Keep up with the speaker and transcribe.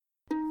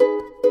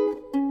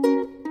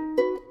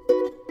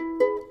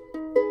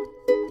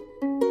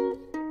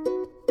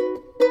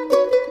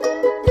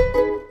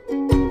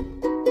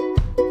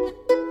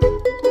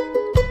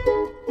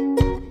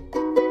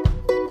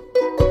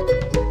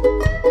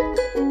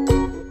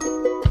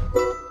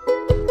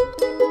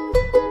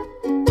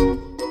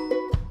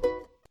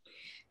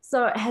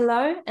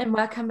Hello and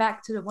welcome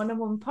back to the Wonder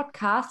Woman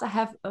podcast. I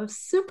have a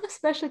super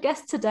special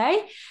guest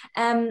today,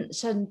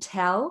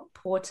 Chantel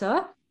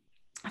Porter.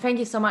 Thank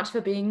you so much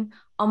for being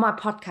on my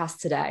podcast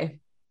today.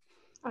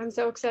 I'm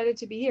so excited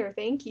to be here.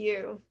 Thank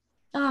you.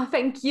 Oh,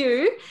 thank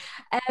you.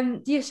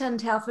 Dear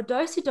Chantel, for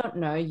those who don't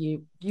know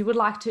you, you would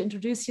like to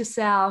introduce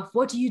yourself.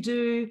 What do you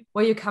do?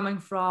 Where you're coming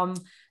from?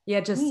 Yeah,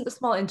 just Mm. a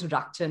small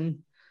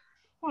introduction.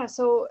 Yeah,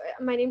 so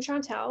my name's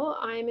Chantel.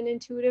 I'm an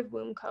intuitive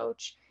womb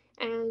coach,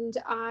 and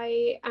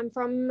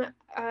I'm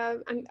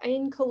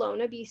in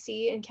Kelowna,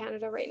 BC, in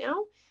Canada right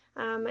now.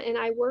 And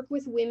I work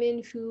with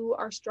women who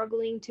are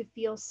struggling to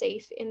feel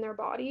safe in their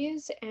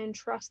bodies and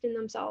trust in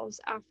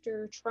themselves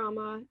after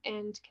trauma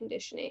and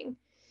conditioning.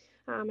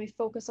 I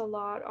focus a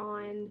lot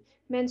on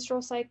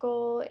menstrual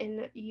cycle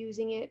and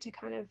using it to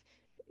kind of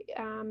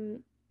um,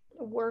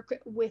 work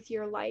with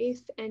your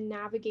life and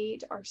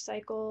navigate our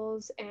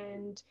cycles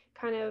and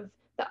kind of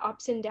the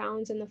ups and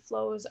downs and the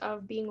flows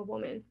of being a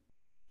woman.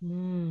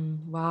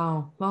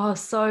 Wow. Wow,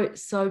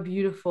 so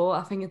beautiful.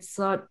 I think it's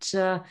such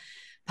a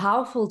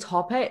powerful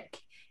topic,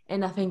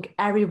 and I think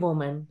every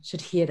woman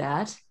should hear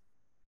that.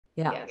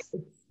 Yeah. Yes,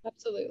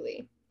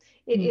 absolutely.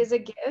 It Mm. is a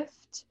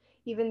gift,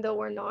 even though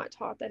we're not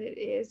taught that it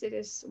is. It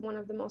is one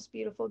of the most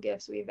beautiful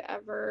gifts we've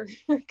ever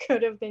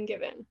could have been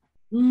given.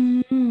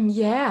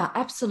 Yeah,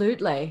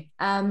 absolutely.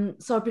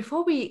 So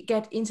before we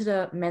get into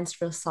the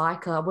menstrual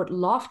cycle, I would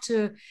love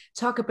to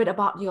talk a bit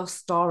about your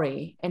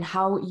story and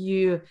how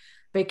you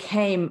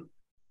became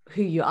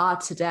who you are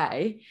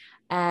today.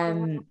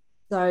 Yeah.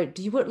 So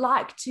do you would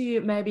like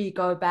to maybe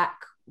go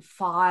back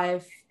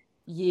 5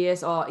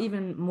 years or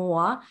even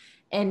more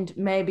and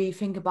maybe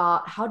think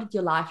about how did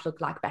your life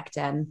look like back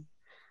then?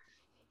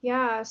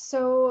 Yeah,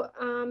 so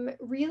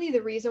really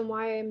the reason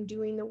why I'm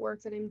doing the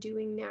work that I'm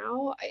doing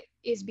now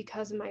is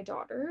because of my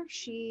daughter.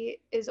 She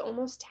is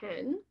almost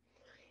 10.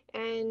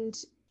 And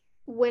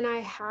when I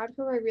had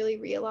her, I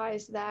really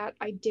realized that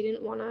I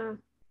didn't want to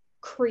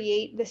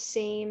create the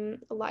same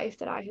life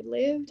that I had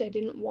lived. I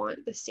didn't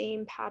want the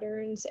same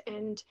patterns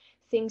and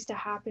things to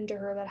happen to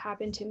her that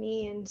happened to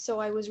me. And so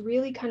I was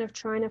really kind of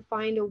trying to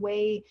find a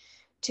way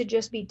to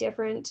just be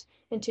different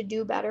and to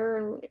do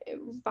better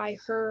by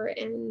her.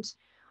 And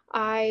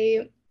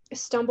I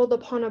stumbled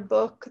upon a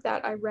book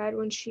that I read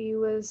when she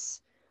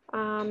was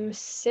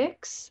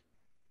 6,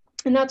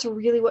 and that's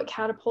really what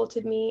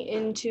catapulted me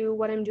into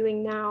what I'm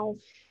doing now.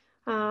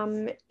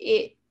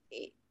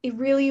 It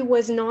really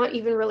was not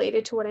even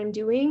related to what I'm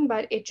doing,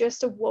 but it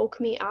just woke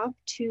me up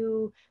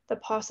to the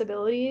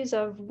possibilities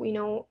of,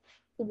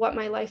 what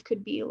my life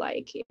could be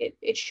like.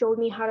 It showed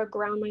me how to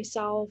ground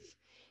myself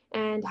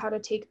and how to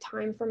take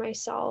time for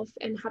myself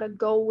and how to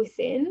go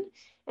within.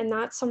 And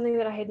that's something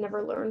that I had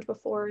never learned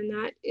before. And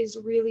that is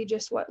really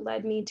just what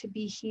led me to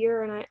be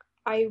here. And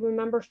I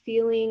remember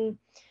feeling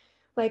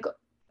like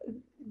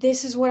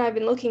this is what I've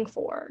been looking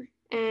for.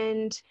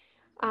 And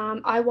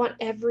I want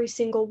every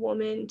single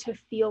woman to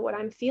feel what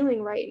I'm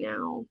feeling right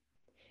now.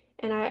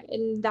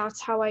 And that's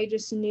how I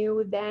just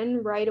knew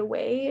then right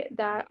away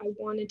that I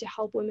wanted to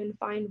help women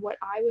find what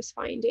I was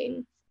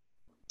finding.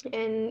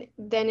 And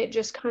then it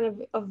just kind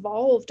of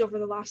evolved over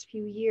the last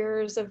few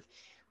years of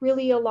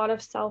really a lot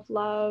of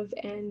self-love,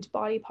 and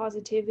body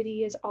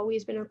positivity has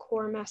always been a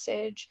core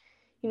message,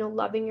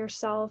 loving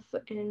yourself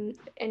and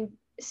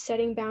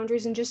setting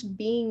boundaries and just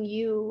being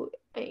you,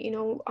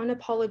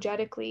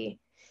 unapologetically.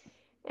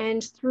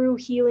 And through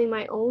healing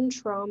my own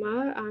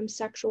trauma,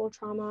 sexual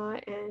trauma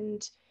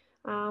and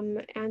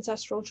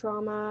ancestral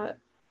trauma,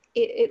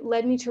 it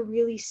led me to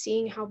really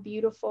seeing how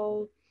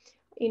beautiful,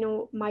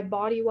 my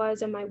body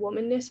was and my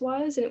womanness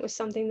was. And it was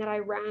something that I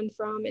ran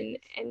from, and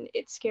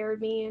it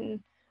scared me,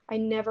 and I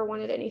never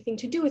wanted anything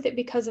to do with it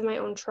because of my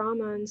own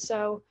trauma. And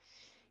so,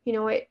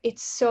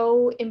 it's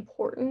so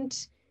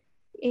important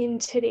in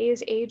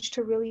today's age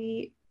to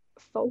really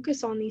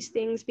focus on these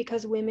things,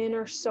 because women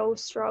are so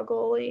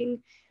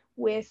struggling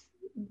with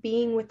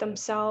being with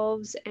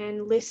themselves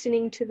and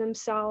listening to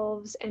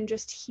themselves and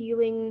just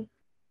healing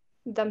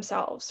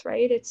themselves,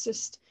 right? It's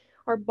just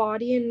our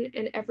body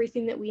and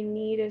everything that we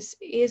need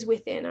is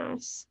within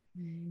us.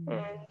 Mm.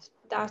 And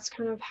that's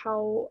kind of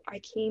how I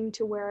came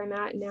to where I'm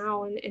at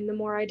now. And the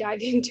more I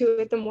dive into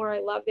it, the more I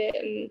love it.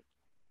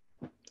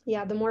 And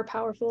yeah, the more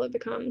powerful it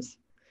becomes.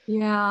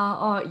 Yeah,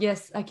 oh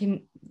yes, I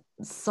can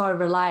so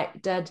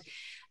relate that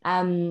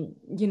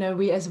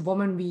we as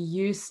women we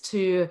used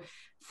to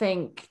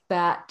think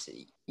that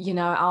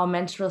our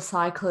menstrual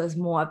cycle is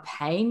more a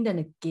pain than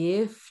a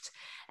gift,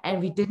 and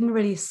we didn't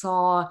really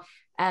saw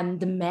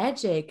the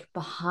magic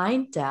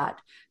behind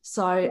that.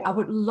 So Yeah. I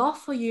would love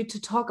for you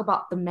to talk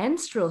about the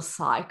menstrual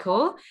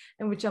cycle,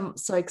 and which I'm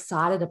so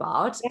excited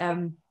about.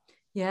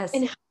 Yes.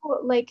 And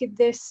how like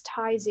this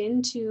ties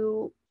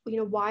into,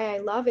 why I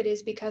love it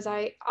is because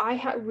I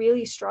had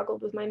really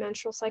struggled with my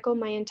menstrual cycle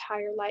my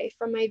entire life.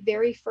 From my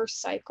very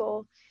first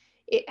cycle,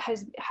 it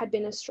had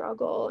been a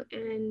struggle.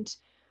 And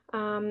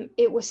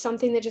it was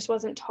something that just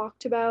wasn't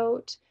talked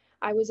about.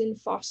 I was in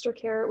foster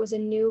care. It was a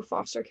new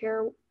foster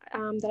care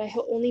that I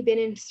had only been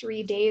in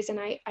 3 days, and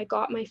I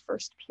got my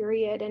first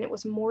period, and it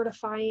was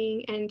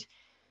mortifying. And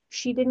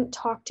she didn't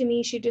talk to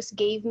me. She just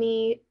gave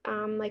me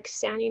like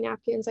standing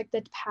napkins, like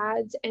the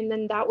pads, and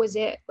then that was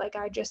it. Like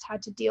I just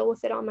had to deal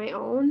with it on my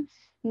own.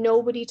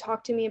 Nobody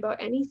talked to me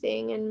about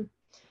anything.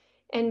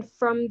 And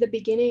from the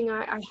beginning,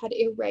 I had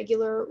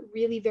irregular,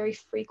 really very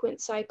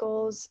frequent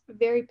cycles,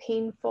 very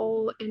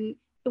painful. And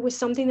it was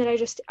something that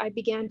I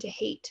began to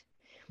hate.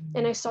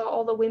 And I saw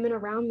all the women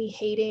around me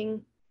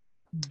hating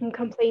and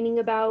complaining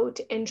about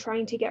and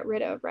trying to get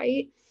rid of,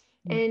 right?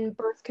 And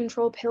birth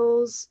control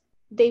pills,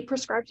 they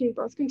prescribed me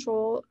birth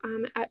control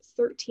at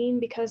 13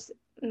 because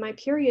my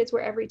periods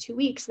were every 2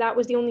 weeks. That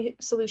was the only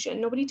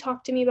solution. Nobody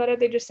talked to me about it.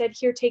 They just said,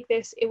 here, take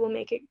this. It'll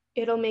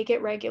make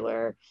it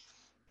regular.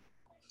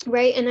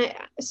 Right. And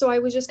so I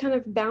was just kind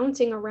of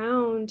bouncing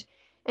around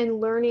and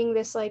learning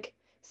this like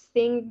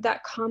thing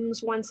that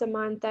comes once a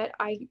month that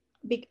I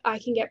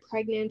can get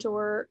pregnant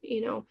or,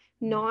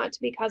 not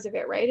because of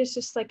it. Right. It's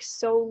just like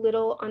so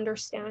little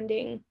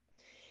understanding.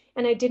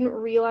 And I didn't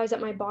realize that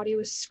my body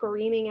was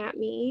screaming at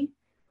me.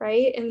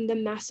 Right. And the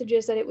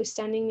messages that it was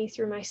sending me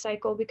through my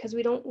cycle, because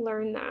we don't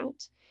learn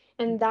that.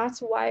 And that's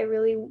why I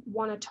really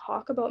want to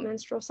talk about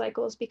menstrual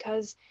cycles,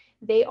 because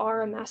they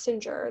are a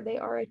messenger, they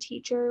are a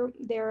teacher,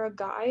 they're a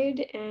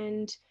guide,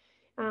 and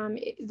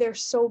they're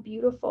so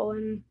beautiful.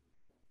 And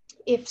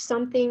if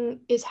something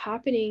is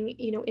happening,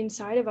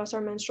 inside of us,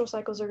 our menstrual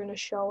cycles are going to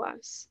show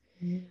us,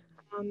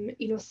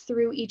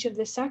 through each of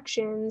the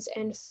sections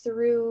and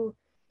through,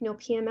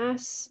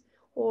 PMS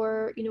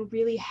or,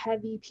 really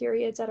heavy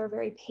periods that are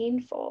very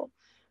painful.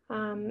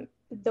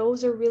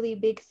 Those are really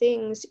big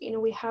things.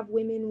 We have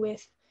women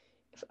with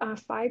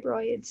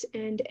fibroids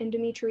and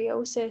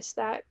endometriosis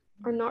that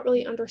are not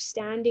really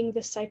understanding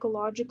the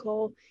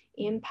psychological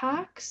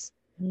impacts,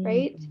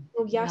 right?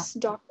 So yes,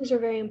 doctors are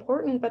very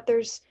important, but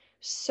there's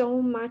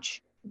so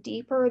much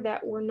deeper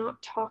that we're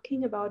not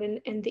talking about,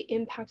 and the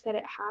impact that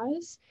it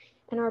has.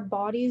 And our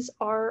bodies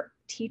are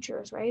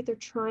teachers, right? They're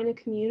trying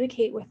to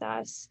communicate with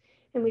us,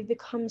 and we've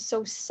become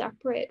so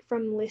separate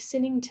from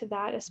listening to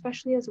that,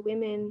 especially as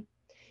women.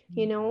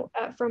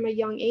 From a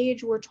young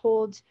age, we're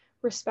told,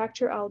 respect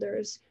your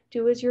elders,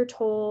 do as you're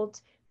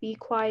told, be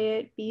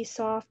quiet, be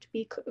soft,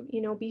 be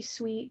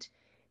sweet,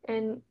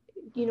 and,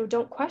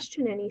 don't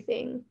question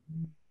anything.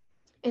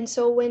 And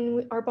so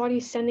when our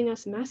body's sending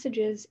us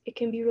messages, it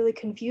can be really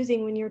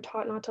confusing when you're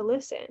taught not to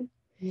listen.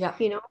 Yeah.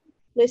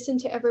 Listen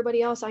to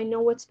everybody else. I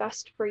know what's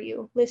best for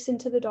you. Listen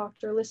to the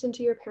doctor, listen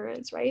to your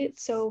parents, right?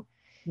 So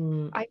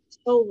I was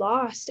so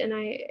lost.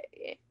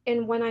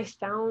 And when I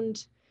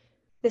found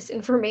this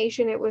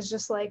information, it was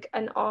just like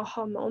an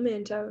aha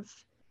moment of,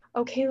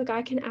 okay, look,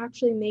 I can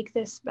actually make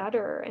this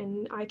better,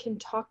 and I can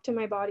talk to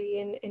my body,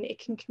 and it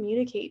can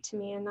communicate to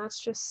me. And that's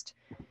just,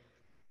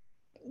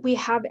 we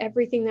have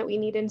everything that we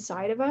need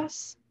inside of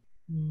us.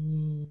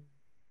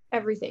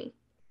 Everything.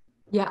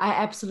 Yeah, I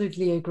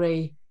absolutely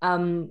agree.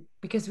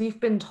 Because we've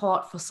been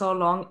taught for so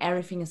long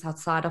everything is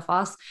outside of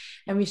us,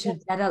 and we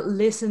should better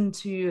listen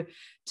to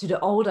the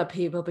older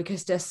people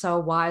because they're so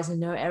wise and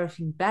know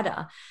everything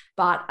better.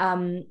 But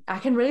I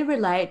can really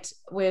relate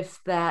with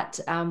that.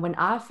 When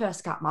I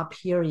first got my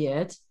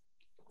period,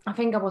 I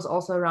think I was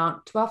also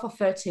around 12 or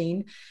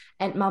 13,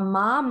 and my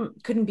mom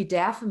couldn't be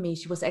there for me.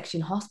 She was actually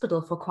in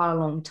hospital for quite a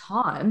long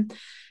time,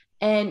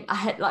 and I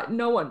had like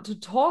no one to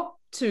talk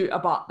to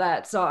about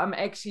that. So I'm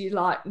actually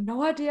like,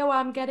 no idea why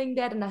I'm getting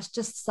that. And I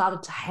just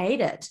started to hate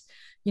it.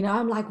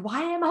 I'm like,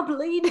 why am I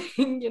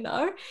bleeding?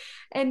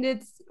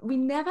 And we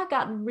never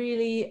got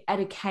really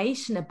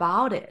education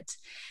about it.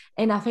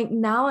 And I think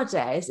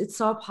nowadays it's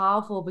so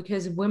powerful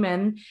because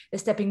women are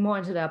stepping more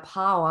into their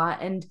power,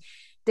 and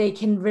they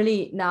can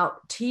really now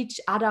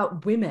teach other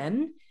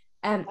women,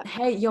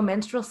 hey, your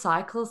menstrual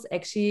cycle's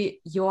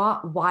actually your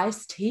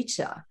wise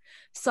teacher.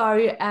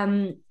 So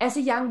as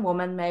a young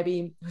woman,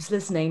 maybe who's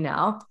listening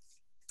now,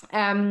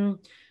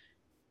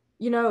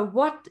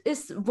 what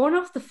is one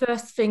of the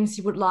first things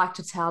you would like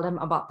to tell them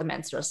about the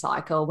menstrual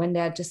cycle when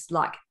they're just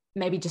like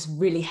maybe just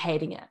really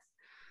hating it?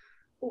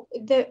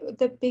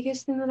 The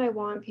biggest thing that I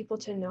want people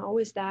to know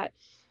is that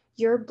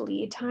your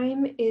bleed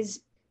time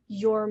is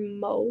your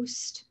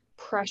most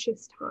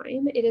precious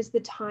time. It is the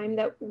time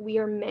that we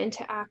are meant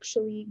to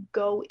actually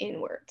go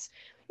inwards.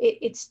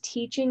 It's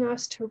teaching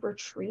us to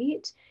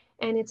retreat,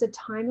 and it's a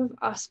time of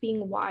us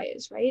being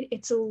wise, right?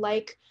 It's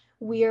like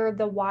we're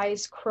the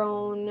wise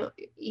crone,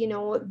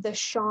 the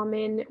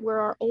shaman, we're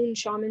our own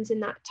shamans in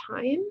that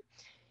time.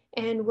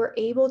 And we're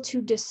able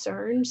to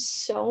discern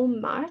so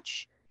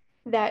much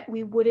that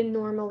we wouldn't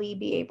normally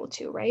be able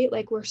to, right?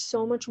 Like we're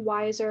so much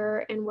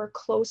wiser, and we're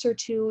closer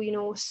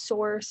to,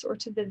 source or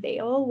to the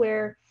veil,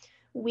 where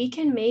we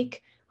can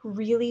make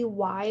really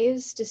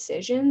wise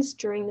decisions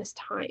during this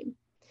time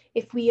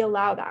if we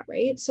allow that,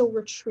 right? So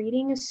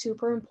retreating is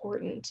super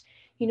important,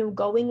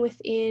 going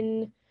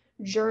within,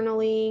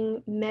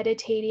 journaling,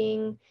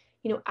 meditating,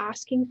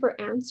 asking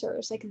for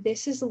answers. Like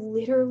this is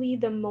literally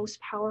the most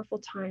powerful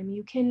time.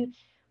 You can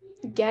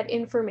get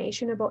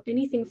information about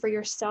anything for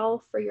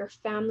yourself, for your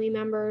family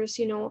members,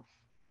 you know,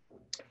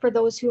 for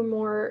those who are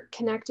more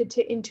connected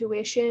to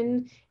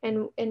intuition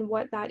and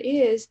what that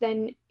is,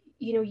 then,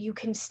 you know, you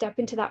can step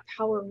into that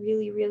power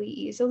really, really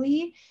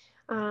easily.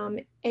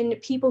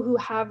 And people who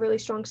have really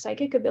strong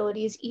psychic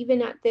abilities,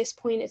 even at this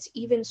point, it's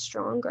even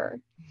stronger.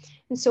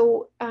 And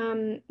so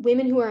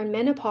women who are in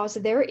menopause,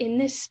 they're in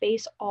this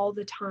space all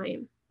the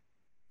time.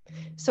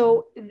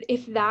 So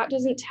if that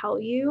doesn't tell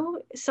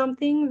you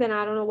something, then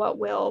I don't know what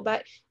will.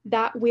 But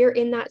that we're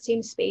in that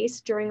same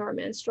space during our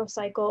menstrual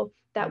cycle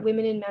that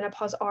women in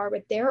menopause are,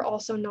 but they're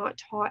also not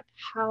taught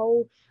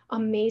how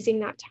amazing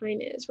that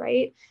time is,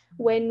 right?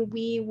 When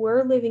we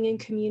were living in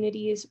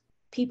communities,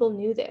 people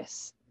knew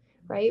this,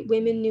 right?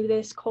 Women knew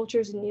this,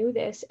 cultures knew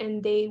this,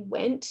 and they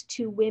went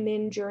to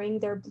women during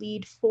their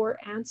bleed for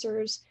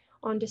answers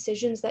on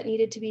decisions that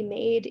needed to be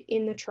made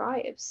in the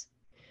tribes.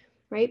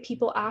 Right?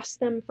 People asked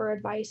them for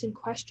advice and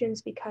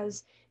questions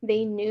because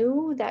they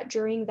knew that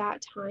during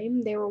that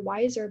time they were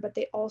wiser, but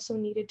they also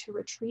needed to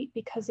retreat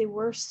because they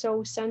were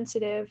so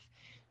sensitive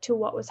to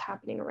what was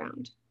happening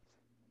around.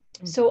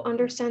 So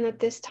understand that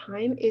this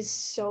time is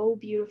so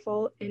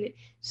beautiful and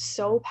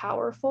so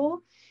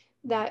powerful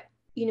that,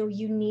 you know,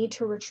 you need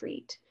to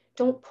retreat.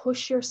 Don't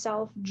push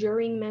yourself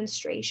during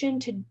menstruation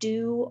to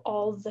do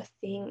all the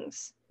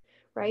things,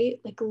 right?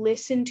 Like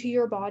listen to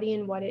your body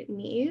and what it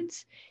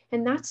needs.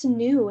 And that's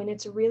new, and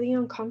it's really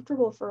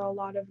uncomfortable for a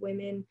lot of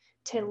women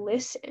to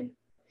listen.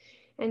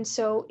 And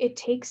so it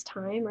takes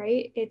time,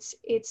 right?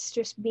 It's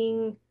just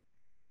being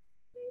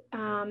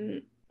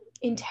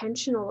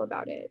intentional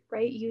about it,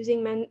 right?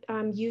 Using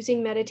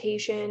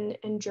meditation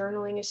and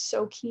journaling is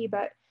so key,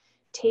 but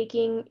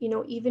taking, you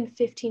know, even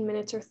 15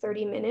 minutes or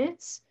 30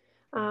 minutes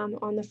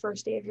on the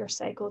first day of your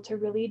cycle to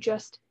really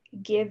just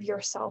give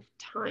yourself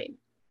time.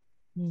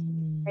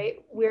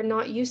 Right? We're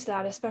not used to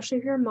that, especially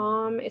if you're a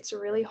mom. It's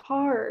really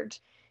hard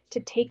to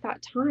take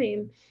that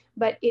time,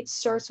 but it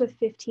starts with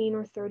 15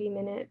 or 30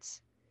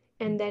 minutes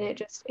and then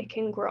it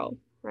can grow,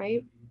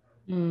 right?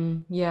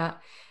 Yeah.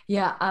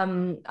 Yeah.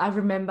 I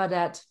remember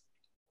that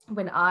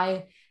when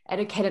I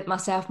educated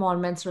myself more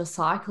on menstrual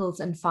cycles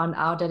and found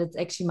out that it's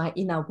actually my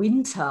inner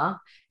winter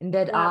and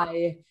that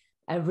I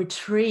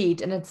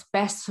retreat and it's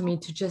best for me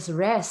to just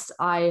rest.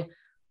 It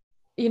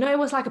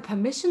was like a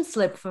permission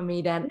slip for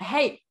me then.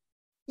 Hey,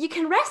 you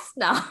can rest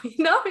now,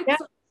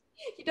 it's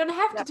you don't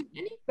have to do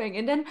anything.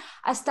 And then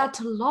I start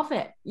to love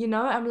it,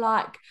 I'm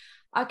like,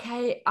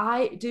 okay,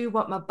 I do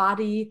what my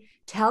body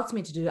tells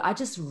me to do. I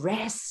just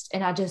rest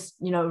and I just,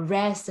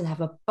 rest and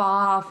have a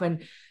bath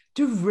and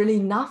do really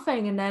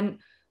nothing. And then,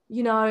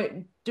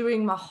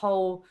 during my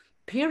whole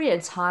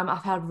period time, I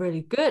felt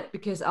really good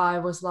because I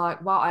was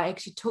like, wow, I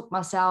actually took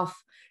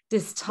myself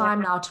this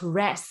time now to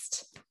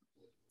rest.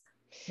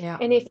 Yeah.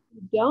 And if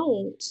you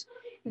don't,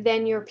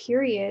 then your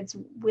periods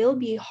will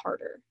be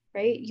harder,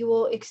 right? You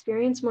will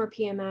experience more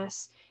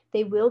PMS.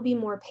 They will be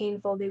more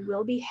painful. They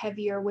will be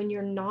heavier when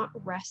you're not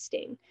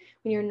resting,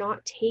 when you're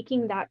not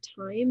taking that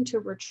time to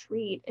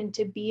retreat and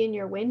to be in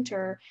your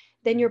winter,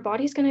 then your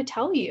body's going to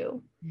tell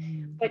you.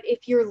 But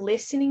if you're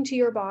listening to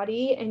your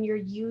body and you're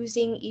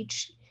using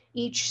each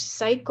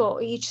cycle,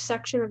 each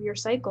section of your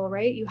cycle,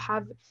 right?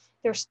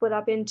 They're split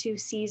up into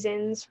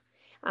seasons,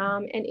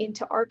 and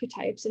into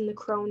archetypes, and the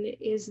crone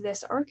is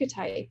this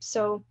archetype.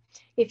 So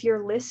if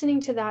you're listening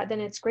to that, then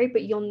it's great,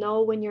 but you'll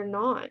know when you're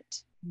not,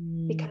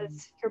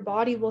 because your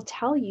body will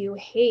tell you,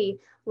 hey,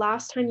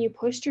 last time you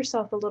pushed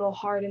yourself a little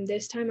hard and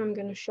this time I'm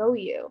going to show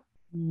you.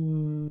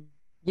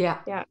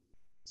 Yeah.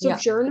 So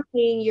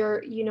journaling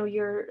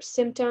your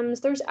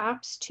symptoms, there's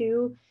apps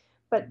too,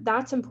 but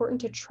that's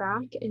important to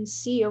track and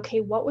see,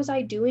 okay, what was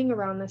I doing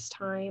around this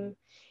time?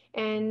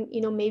 And,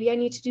 maybe I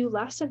need to do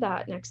less of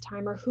that next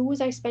time, or who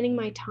was I spending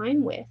my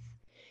time with?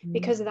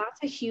 Because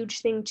that's a huge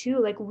thing too.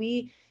 Like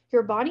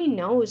your body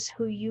knows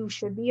who you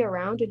should be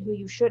around and who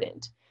you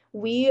shouldn't.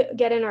 We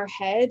get in our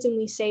heads and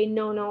we say,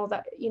 no,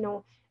 that,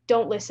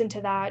 don't listen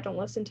to that. Don't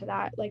listen to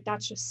that. Like,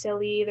 that's just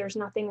silly. There's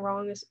nothing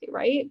wrong,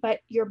 right?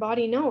 But your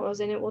body knows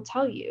and it will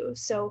tell you.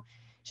 So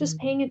just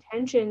paying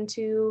attention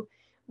to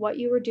what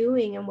you were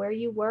doing and where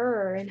you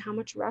were and how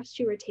much rest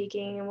you were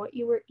taking and what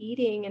you were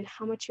eating and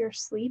how much you're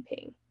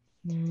sleeping.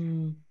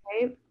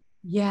 Right?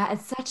 Yeah,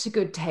 it's such a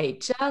good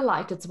teacher.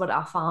 Like, that's what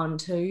I found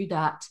too,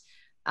 that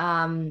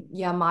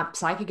my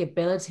psychic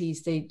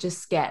abilities, they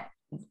just get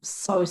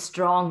so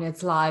strong.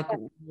 It's like,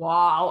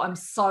 wow, I'm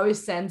so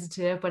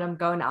sensitive when I'm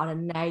going out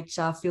in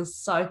nature. I feel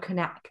so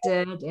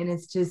connected. And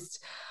it's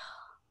just,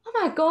 oh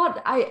my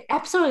God, I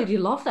absolutely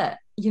love it.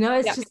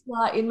 It's just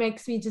like, it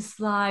makes me just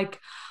like,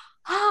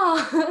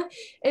 I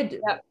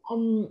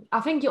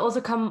think you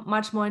also come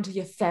much more into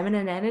your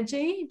feminine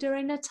energy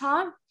during that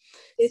time.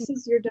 This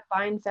is your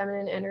divine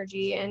feminine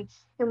energy, and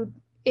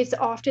it's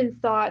often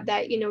thought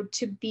that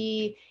to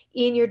be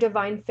in your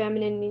divine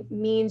feminine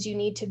means you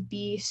need to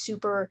be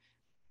super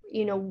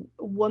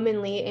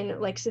womanly in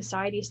like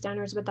society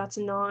standards, but that's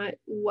not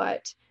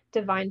what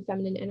divine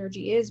feminine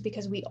energy is,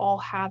 because we all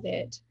have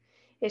it.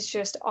 It's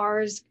just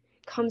ours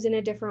comes in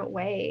a different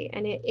way,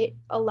 and it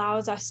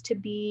allows us to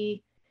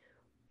be,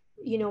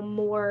 you know,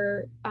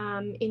 more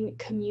in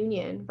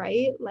communion,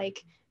 right?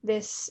 Like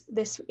this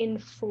in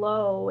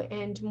flow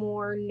and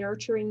more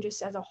nurturing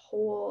just as a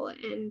whole,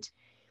 and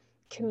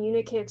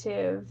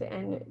communicative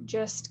and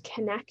just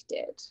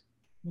connected,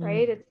 Mm.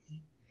 right? It's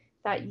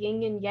that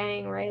yin and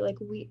yang, right? Like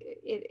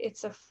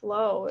it's a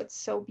flow. It's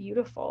so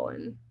beautiful,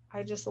 and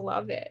I just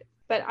love it.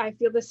 But I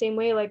feel the same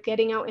way, like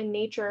getting out in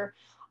nature,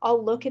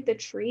 I'll look at the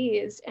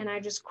trees and I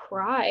just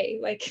cry.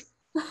 Like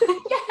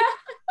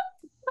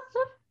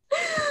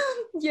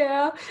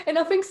Yeah. And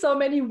I think so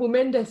many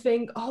women, they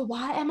think, oh,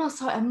 why am I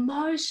so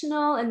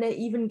emotional? And they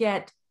even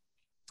get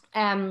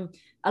um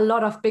a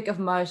lot of big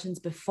emotions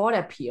before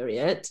their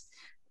period.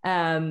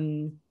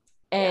 Um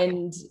yeah,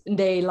 and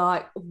they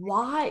like,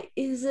 why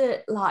is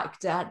it like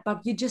that?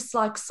 But you're just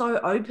like so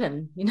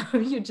open, you know,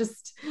 you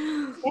just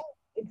yeah,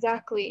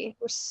 exactly.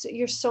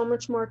 You're so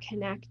much more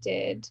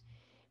connected,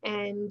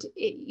 and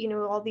it, you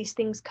know, all these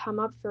things come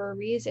up for a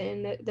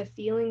reason. The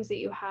feelings that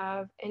you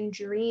have and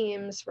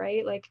dreams,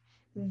 right? Like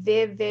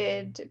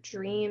vivid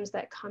dreams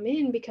that come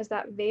in because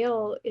that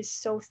veil is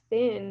so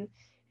thin,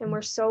 and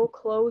we're so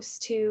close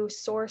to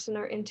source and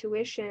our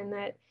intuition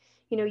that,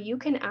 you know, you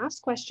can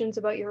ask questions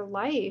about your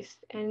life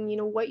and, you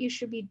know, what you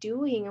should be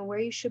doing and where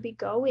you should be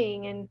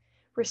going, and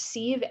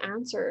receive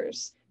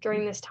answers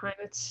during this time.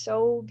 It's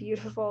so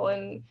beautiful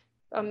and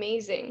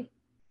amazing.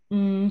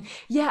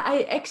 Yeah,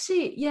 I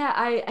actually, yeah,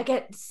 I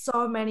get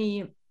so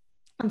many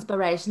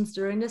inspirations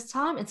during this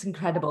time. It's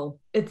incredible.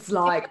 It's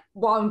like,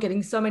 wow, I'm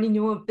getting so many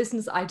new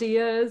business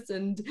ideas,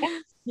 and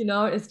you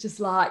know, it's just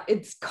like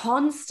it's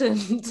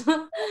constant.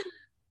 And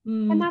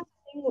Mm, that's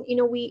the thing, you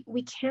know,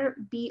 we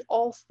can't be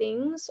all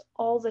things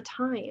all the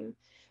time.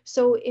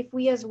 So if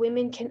we as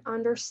women can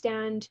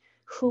understand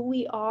who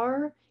we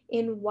are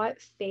in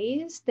what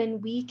phase,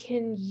 then we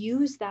can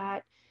use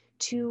that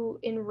to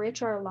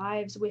enrich our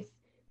lives with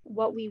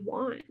what we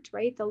want,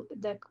 right?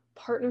 The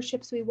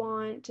partnerships we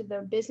want,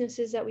 the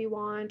businesses that we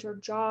want, or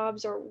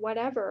jobs, or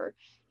whatever.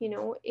 You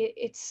know,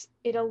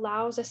 it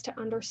allows us to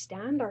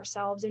understand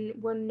ourselves, and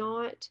we're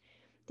not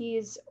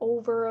these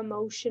over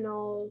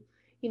emotional,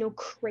 you know,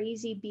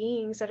 crazy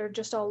beings that are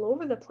just all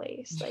over the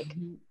place. Like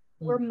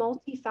we're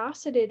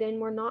multifaceted, and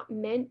we're not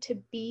meant to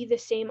be the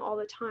same all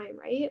the time,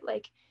 right?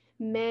 Like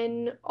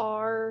men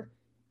are,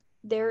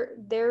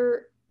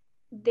 they're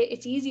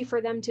it's easy for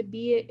them to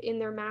be in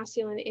their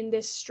masculine, in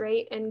this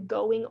straight and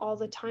going all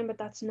the time, but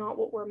that's not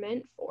what we're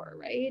meant for,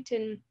 right?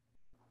 And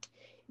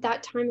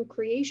that time of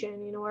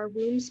creation, you know, our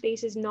womb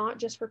space is not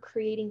just for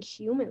creating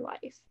human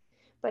life,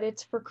 but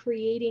it's for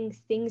creating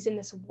things in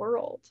this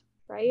world,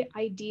 right?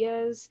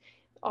 Ideas,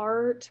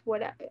 art,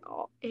 what,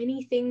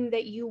 anything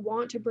that you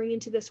want to bring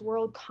into this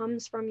world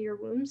comes from your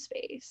womb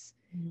space.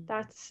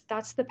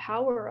 That's the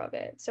power of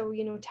it. So,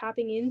 you know,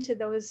 tapping into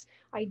those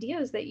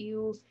ideas that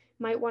you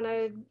might want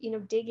to, you know,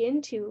 dig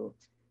into,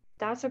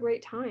 that's a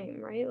great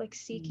time, right? Like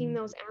seeking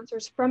those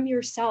answers from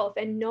yourself,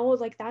 and know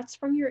like that's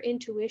from your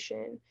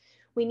intuition.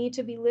 We need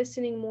to be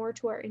listening more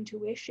to our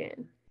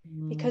intuition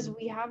because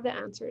we have the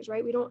answers,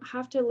 right? We don't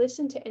have to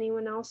listen to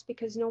anyone else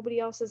because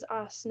nobody else is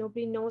us.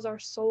 Nobody knows our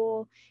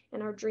soul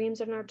and our dreams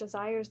and our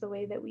desires the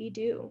way that we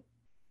do.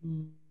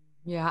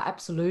 Yeah,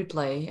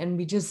 absolutely. And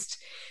we just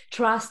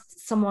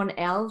trust someone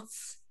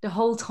else the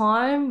whole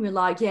time. We're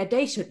like, yeah,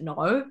 they should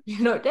know,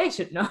 you know, they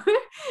should know.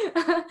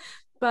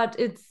 But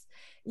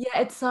yeah,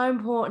 it's so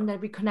important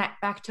that we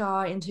connect back to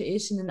our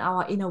intuition and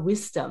our inner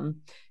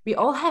wisdom. We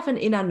all have an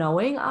inner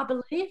knowing, I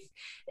believe.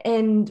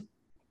 And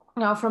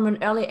you know, from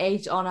an early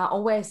age on, I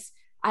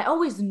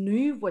always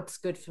knew what's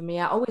good for me.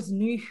 I always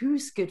knew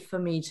who's good for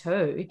me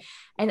too.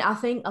 And I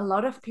think a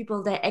lot of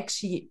people, they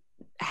actually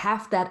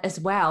have that as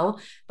well,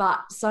 but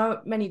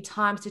so many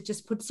times they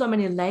just put so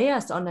many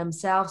layers on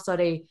themselves, so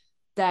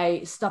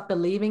they stop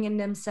believing in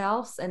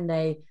themselves, and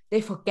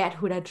they forget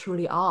who they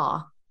truly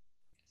are.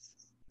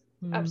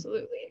 Mm.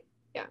 Absolutely.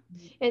 Yeah.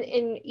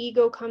 And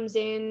ego comes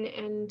in,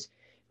 and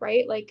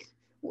right, like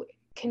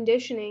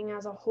conditioning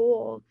as a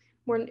whole,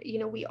 we're, you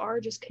know, we are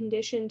just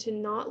conditioned to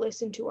not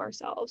listen to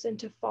ourselves and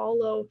to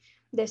follow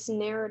this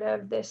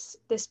narrative, this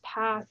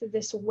path,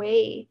 this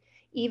way,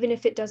 even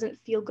if it doesn't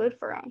feel good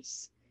for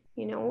us.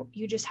 You know,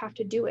 you just have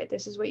to do it.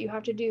 This is what you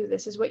have to do.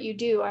 This is what you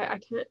do. I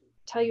can't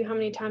tell you how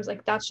many times,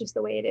 like, that's just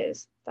the way it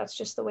is. That's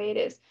just the way it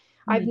is.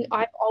 I've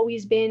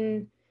always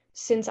been,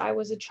 since I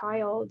was a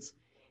child,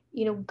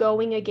 you know,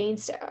 going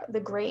against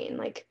the grain,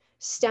 like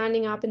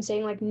standing up and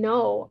saying like,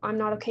 no, I'm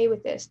not okay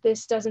with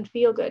this doesn't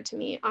feel good to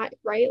me.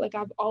 Right, like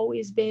I've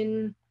always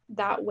been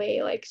that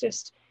way, like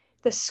just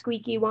the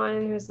squeaky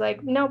one who's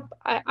like, nope,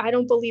 I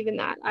don't believe in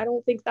that, I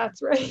don't think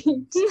that's right.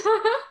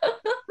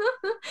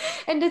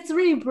 And it's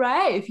really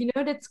brave, you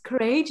know, that's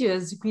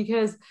courageous,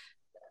 because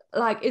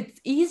like it's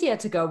easier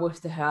to go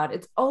with the herd.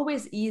 It's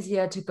always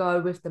easier to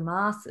go with the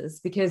masses,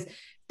 because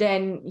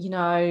then, you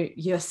know,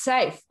 you're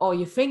safe, or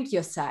you think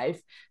you're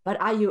safe, but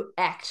are you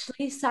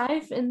actually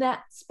safe in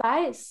that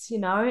space, you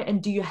know?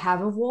 And do you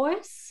have a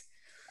voice?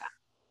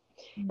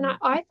 And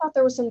I thought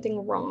there was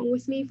something wrong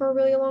with me for a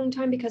really long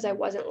time because I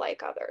wasn't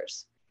like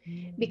others,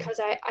 because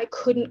I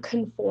couldn't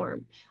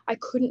conform. I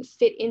couldn't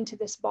fit into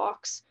this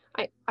box.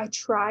 I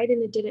tried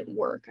and it didn't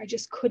work. I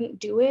just couldn't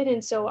do it.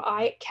 And so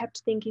I kept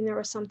thinking there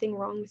was something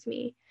wrong with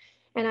me.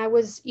 And I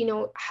was,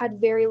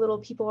 had very little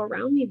people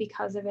around me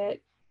because of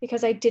it,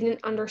 because I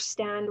didn't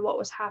understand what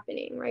was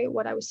happening, right?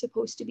 What I was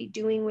supposed to be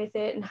doing with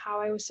it and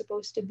how I was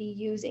supposed to be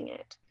using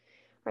it,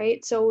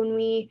 right? So when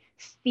we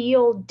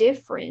feel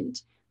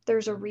different,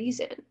 there's a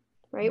reason,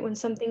 right? When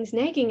something's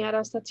nagging at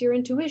us, that's your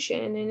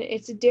intuition, and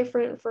it's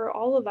different for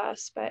all of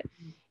us, but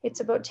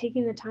it's about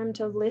taking the time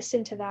to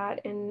listen to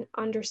that and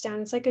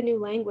understand. It's like a new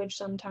language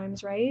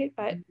sometimes, right?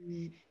 But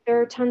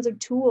there are tons of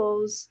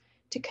tools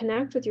to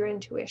connect with your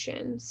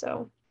intuition.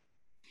 So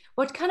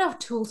what kind of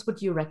tools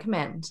would you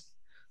recommend?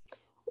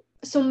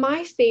 so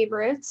my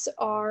favorites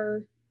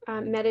are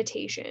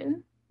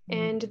meditation,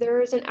 and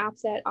there's an app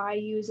that I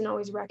use and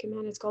always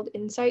recommend. It's called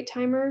Insight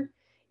Timer.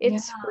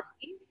 It's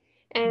free,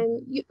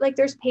 and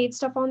there's paid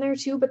stuff on there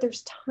too, but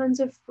there's tons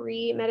of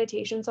free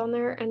meditations on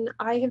there, and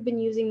I have been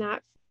using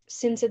that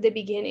since at the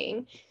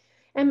beginning.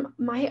 And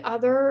my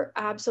other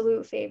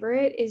absolute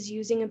favorite is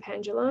using a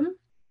pendulum.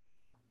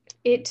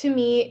 It to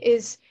me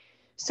is,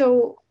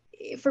 so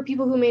for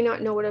people who may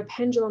not know what a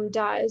pendulum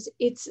does,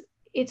 it's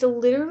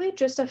literally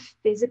just a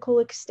physical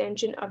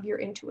extension of your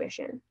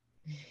intuition.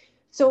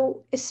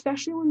 So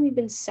especially when we've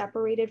been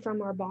separated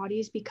from our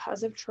bodies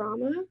because of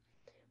trauma,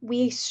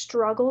 we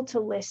struggle to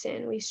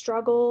listen, we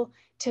struggle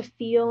to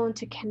feel and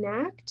to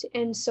connect.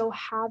 And so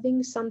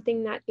having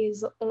something that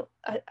is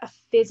a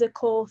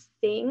physical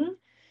thing,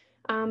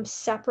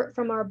 separate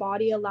from our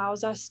body,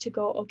 allows us to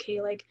go,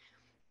 okay, like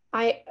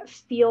I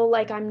feel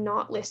like I'm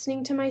not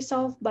listening to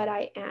myself, but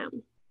I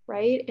am,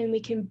 right? And we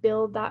can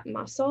build that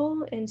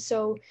muscle. And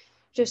so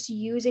just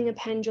using a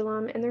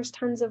pendulum, and there's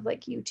tons of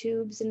like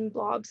YouTubes and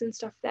blogs and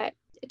stuff that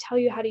tell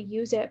you how to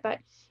use it, but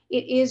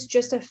it is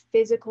just a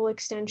physical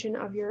extension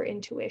of your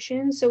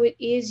intuition. So it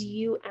is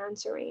you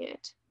answering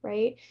it,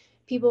 right?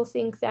 People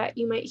think that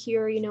you might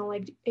hear,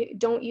 like,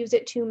 don't use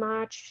it too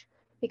much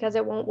because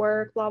it won't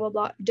work, blah, blah,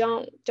 blah.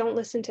 Don't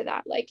listen to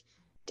that. Like,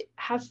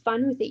 have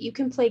fun with it. You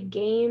can play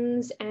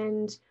games,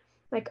 and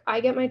like I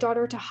get my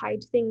daughter to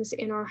hide things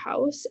in our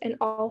house and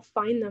I'll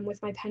find them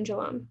with my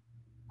pendulum.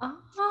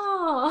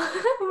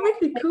 Oh,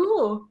 really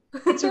cool.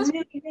 It's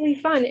really, really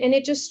fun, and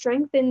it just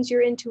strengthens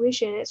your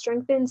intuition. It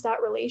strengthens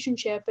that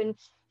relationship, and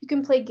you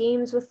can play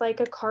games with like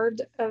a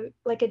card,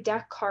 like a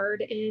deck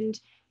card, and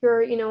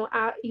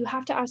you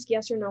have to ask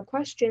yes or no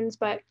questions,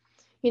 but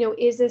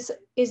is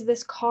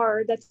this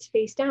card that's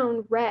face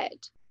down red,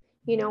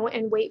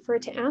 and wait for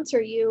it to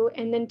answer you,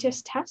 and then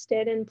just test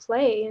it and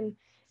play and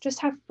just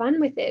have fun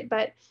with it.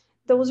 But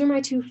those are my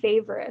two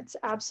favorites,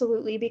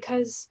 absolutely,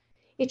 because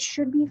it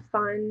should be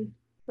fun,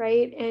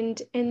 right?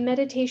 And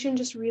meditation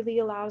just really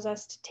allows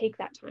us to take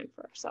that time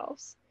for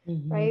ourselves,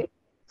 right?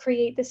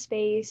 Create the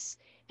space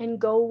and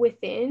go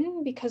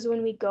within, because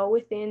when we go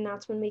within,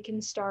 that's when we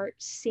can start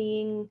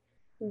seeing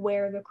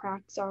where the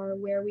cracks are,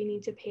 where we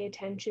need to pay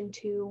attention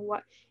to,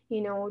 what,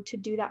 to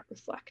do that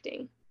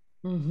reflecting.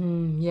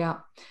 Yeah.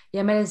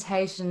 Yeah,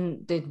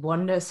 meditation did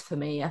wonders for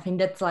me. I think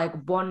that's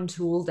like one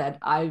tool that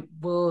I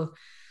will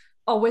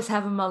always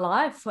have in my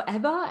life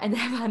forever and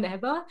ever and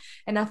ever.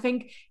 And I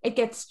think it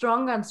gets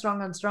stronger and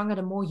stronger and stronger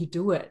the more you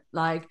do it.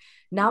 Like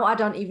now I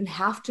don't even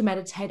have to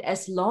meditate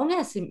as long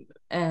as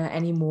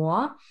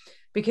anymore,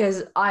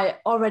 because I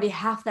already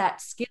have that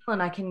skill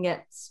and I can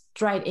get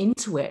straight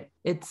into it.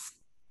 It's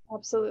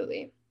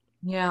Absolutely.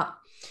 Yeah.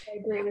 I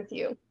agree with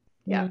you.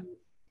 Yeah.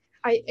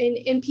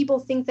 And people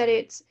think that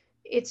it's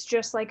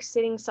just like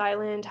sitting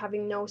silent,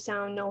 having no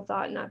sound, no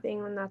thought,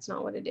 nothing, and that's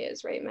not what it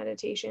is, right?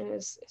 Meditation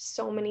is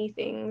so many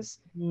things,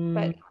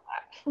 but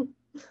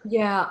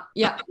yeah,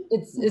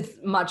 it's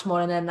much more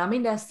than that. And I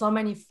mean, there's so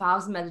many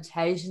thousand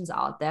meditations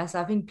out there,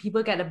 so I think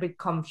people get a bit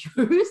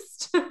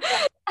confused.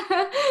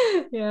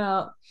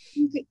 Yeah.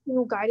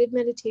 Guided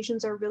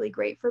meditations are really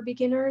great for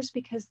beginners,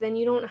 because then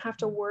you don't have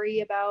to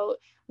worry about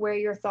where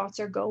your thoughts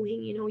are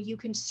going. You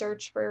can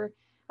search for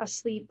a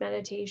sleep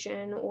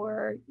meditation,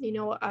 or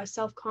a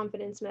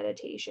self-confidence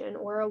meditation,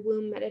 or a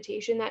womb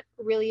meditation that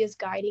really is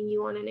guiding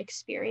you on an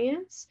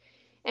experience.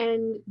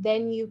 And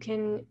then you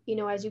can,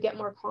 as you get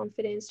more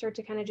confident, start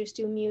to kind of just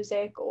do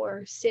music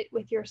or sit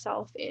with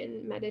yourself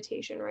in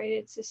meditation, right?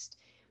 It's just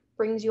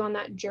brings you on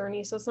that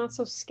journey, so it's not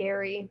so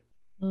scary.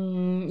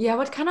 Yeah,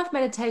 what kind of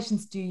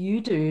meditations do you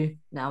do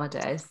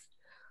nowadays?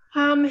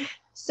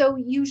 So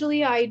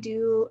usually I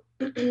do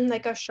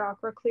like a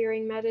chakra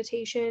clearing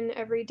meditation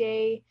every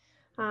day.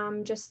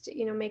 Just,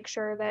 make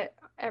sure that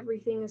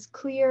everything is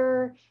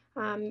clear.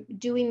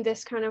 Doing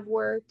this kind of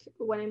work,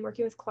 when I'm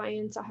working with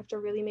clients, I have to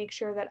really make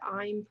sure that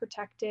I'm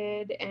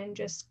protected and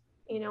just,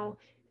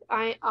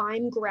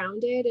 I'm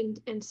grounded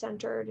and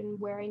centered in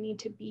where I need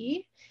to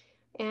be.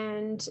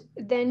 And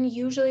then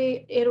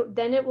usually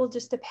it will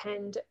just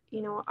depend.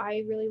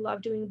 I really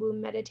love doing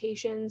womb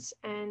meditations,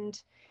 and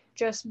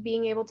just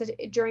being able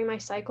to, during my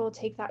cycle,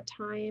 take that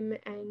time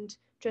and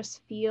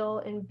just feel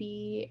and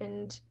be,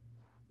 and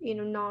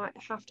not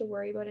have to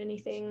worry about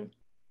anything.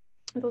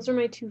 Those are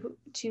my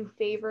two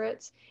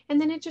favorites.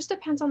 And then it just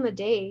depends on the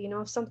day.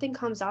 If something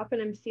comes up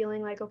and I'm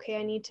feeling like, okay,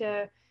 I need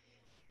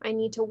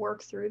to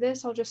work through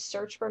this, I'll just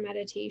search for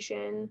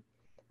meditation.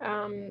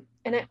 And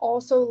I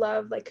also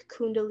love like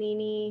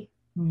Kundalini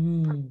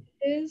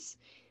practices.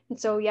 And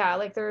so yeah,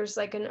 like there's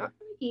like an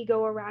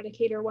ego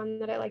eradicator one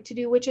that I like to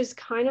do, which is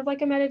kind of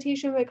like a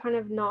meditation, but kind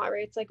of not,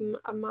 right? It's like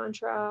a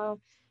mantra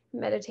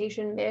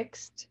meditation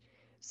mixed.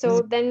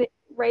 So then,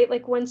 right,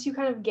 like once you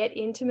kind of get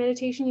into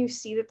meditation, you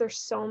see that there's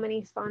so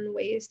many fun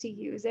ways to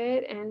use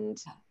it. And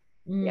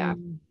yeah.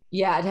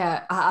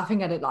 Yeah, I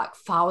think I did like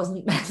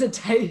 1,000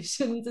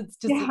 meditations. It's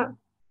just a Yeah.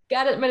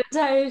 guided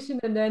meditation,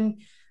 and then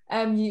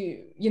a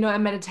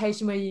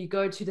meditation where you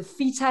go to the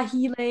theta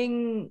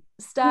healing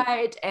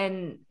state,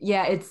 and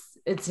yeah,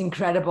 it's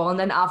incredible. And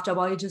then after a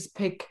while, you just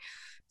pick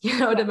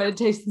the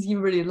meditations you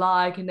really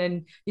like, and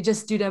then you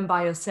just do them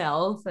by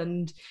yourself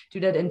and do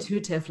that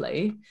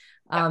intuitively.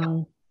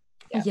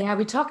 Yeah,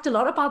 we talked a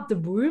lot about the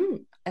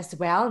womb as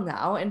well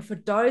now, and for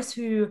those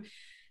who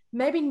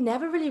maybe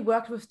never really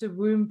worked with the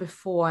womb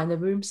before and the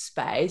womb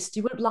space,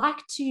 you would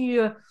like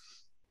to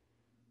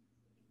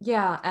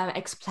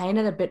explain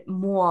it a bit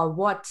more,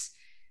 what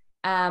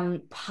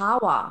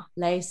power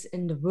lays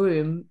in the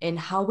womb and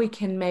how we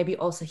can maybe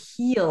also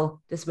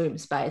heal this womb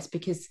space,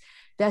 because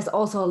there's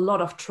also a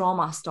lot of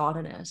trauma stored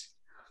in it.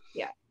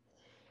 Yeah.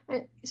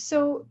 And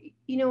so,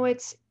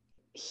 it's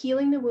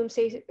healing the womb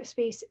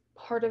space.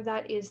 Part of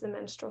that is the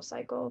menstrual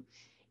cycle.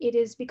 It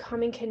is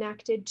becoming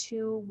connected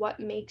to what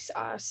makes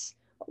us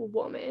a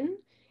woman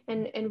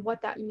and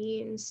what that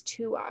means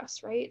to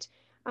us, right?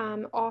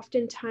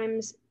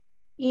 Oftentimes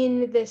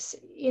in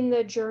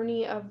the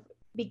journey of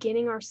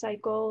beginning our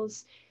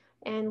cycles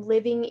and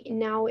living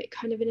now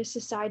kind of in a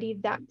society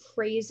that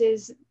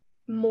praises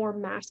more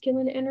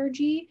masculine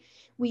energy,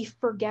 we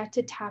forget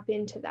to tap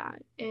into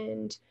that.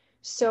 And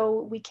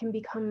so we can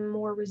become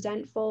more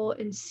resentful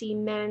and see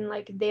men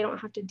like they don't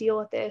have to deal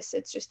with this.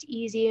 It's just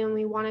easy and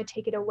we want to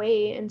take it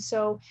away. And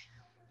so,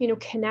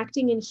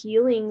 connecting and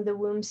healing the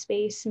womb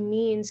space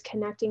means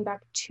connecting back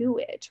to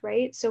it,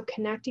 right? So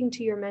connecting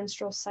to your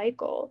menstrual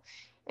cycle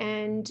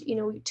and,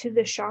 to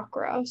the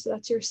chakra. So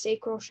that's your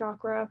sacral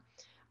chakra.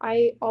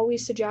 I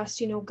always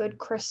suggest, good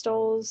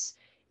crystals.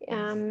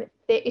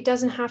 It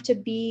doesn't have to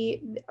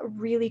be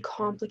really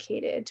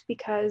complicated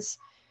because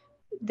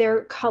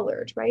they're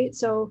colored, right?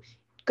 So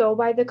go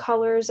by the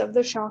colors of the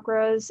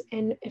chakras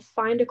and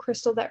find a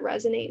crystal that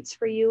resonates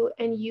for you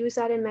and use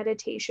that in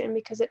meditation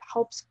because it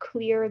helps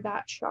clear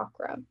that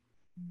chakra.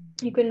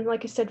 You can,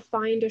 like I said,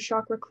 find a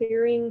chakra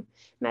clearing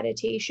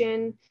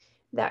meditation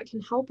that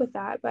can help with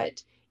that,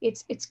 but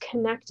it's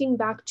connecting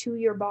back to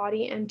your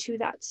body and to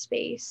that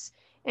space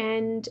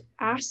and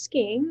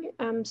asking.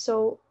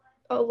 So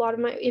a lot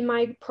of in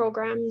my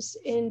programs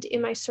and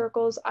in my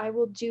circles, I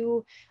will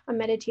do a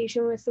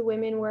meditation with the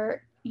women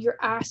where you're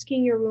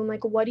asking your womb,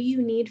 like, what do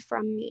you need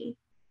from me?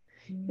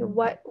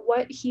 What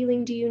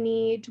healing do you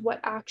need?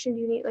 What action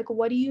do you need? Like,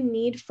 what do you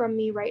need from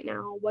me right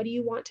now? What do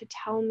you want to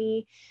tell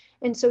me?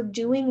 And so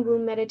doing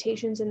womb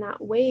meditations in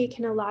that way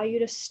can allow you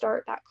to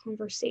start that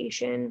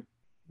conversation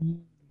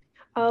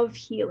of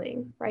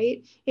healing,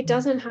 right? It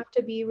doesn't have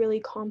to be really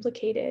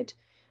complicated.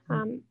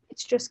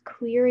 It's just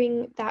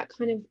clearing that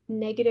kind of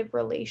negative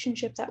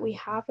relationship that we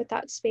have with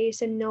that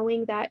space and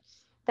knowing that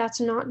that's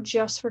not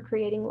just for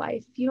creating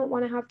life. If you don't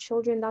want to have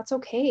children, that's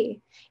okay.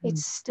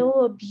 It's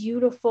still a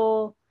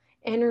beautiful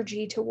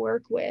energy to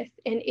work with,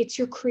 and it's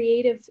your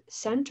creative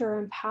center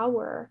and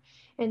power.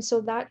 And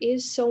so that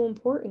is so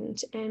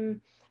important,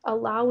 and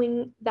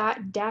allowing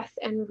that death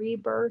and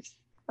rebirth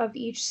of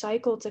each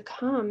cycle to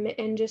come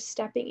and just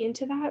stepping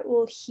into that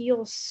will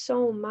heal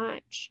so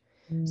much.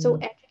 So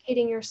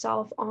educating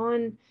yourself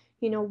on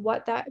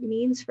what that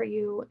means for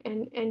you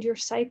and your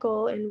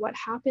cycle and what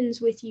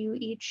happens with you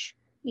each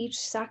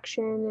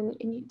section,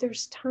 and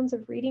there's tons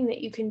of reading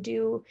that you can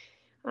do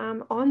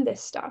on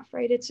this stuff,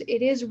 right?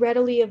 It is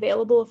readily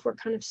available if we're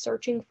kind of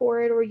searching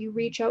for it, or you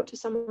reach out to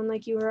someone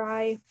like you or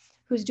I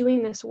who's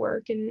doing this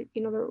work, and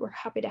we're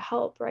happy to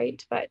help,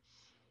 right? But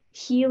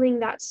healing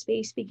that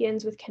space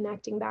begins with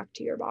connecting back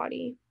to your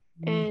body,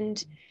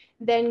 and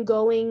then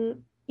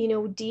going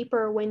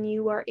deeper when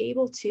you are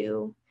able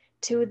to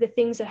the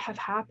things that have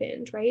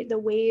happened, right? The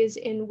ways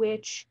in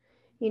which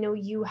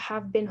you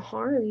have been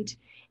harmed.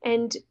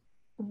 And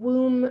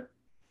womb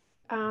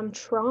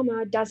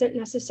trauma doesn't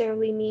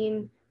necessarily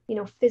mean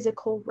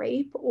physical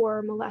rape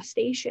or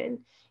molestation.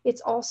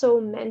 It's also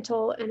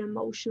mental and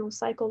emotional,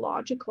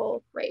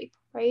 psychological rape,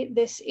 right?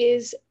 This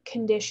is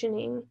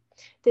conditioning.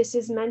 This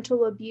is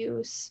mental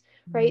abuse,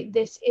 right?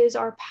 This is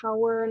our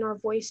power and our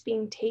voice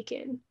being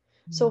taken.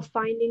 So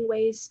finding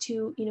ways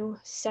to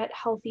set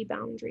healthy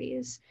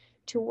boundaries,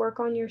 to work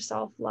on your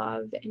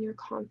self-love and your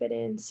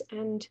confidence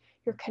and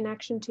your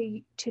connection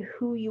to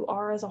who you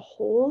are as a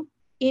whole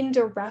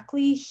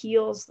indirectly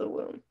heals the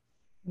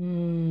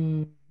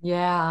womb.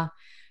 Yeah.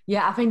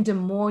 I think the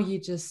more you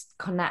just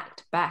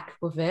connect back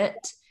with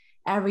it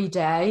every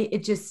day,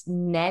 it just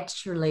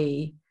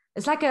naturally,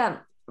 it's like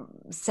a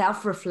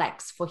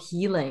self-reflects for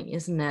healing,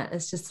 isn't it?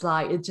 It's just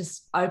like it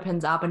just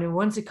opens up and it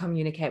wants to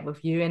communicate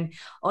with you, and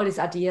all these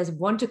ideas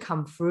want to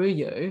come through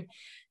you,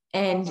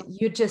 and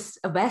you're just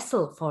a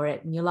vessel for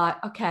it, and you're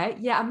like, okay,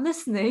 yeah, I'm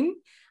listening,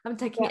 I'm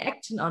taking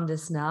action on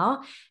this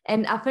now.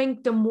 And I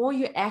think the more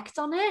you act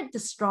on it, the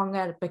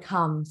stronger it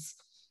becomes.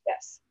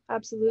 Yes,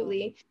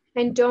 absolutely.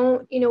 And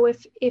don't,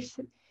 if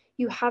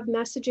you have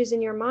messages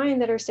in your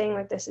mind that are saying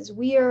like this is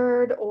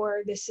weird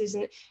or this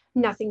isn't,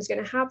 nothing's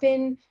going to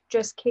happen,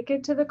 just kick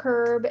it to the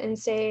curb and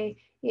say,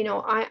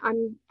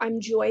 I'm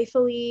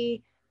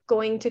joyfully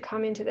going to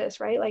come into this,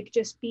 right? Like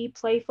just be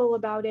playful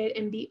about it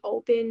and be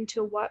open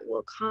to what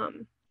will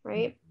come,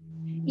 right?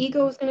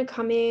 Ego is going to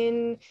come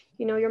in,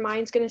 your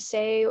mind's going to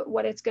say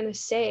what it's going to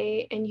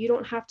say, and you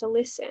don't have to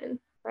listen,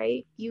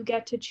 right? You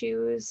get to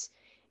choose.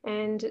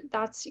 And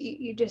that's,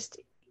 you just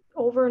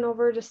over and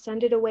over just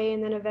send it away,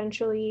 and then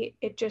eventually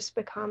it just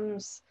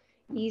becomes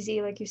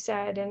easy, like you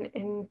said,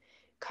 and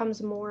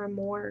comes more and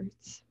more.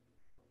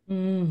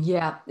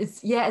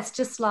 It's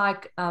just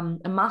like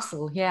a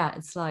muscle. Yeah,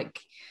 it's like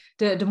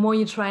the more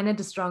you train it,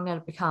 the stronger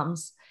it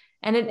becomes,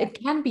 and it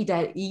can be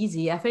that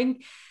easy. I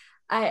think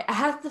I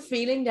have the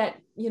feeling that,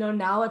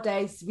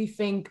 nowadays we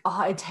think,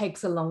 oh, it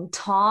takes a long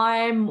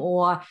time,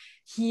 or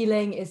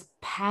healing is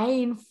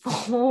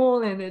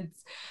painful and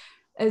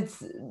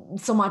it's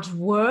so much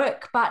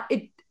work, but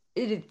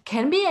it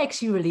can be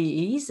actually really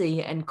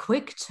easy and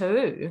quick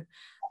too.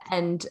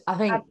 And I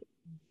think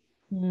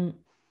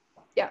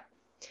yeah,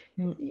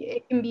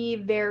 it can be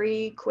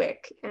very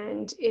quick,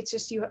 and it's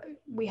just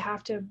we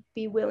have to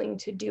be willing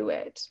to do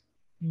it.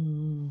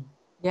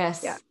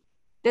 Yes. Yeah.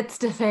 That's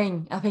the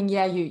thing. I think,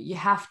 yeah, you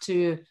have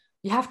to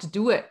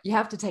do it. You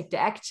have to take the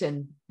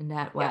action in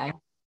that way.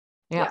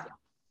 Yeah.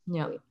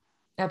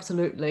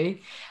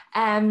 Absolutely.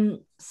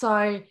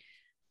 So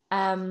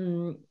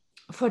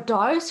for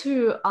those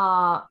who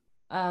are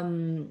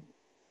who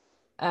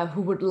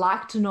would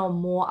like to know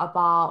more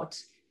about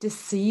the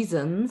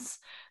seasons,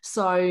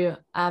 so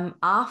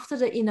after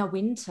the inner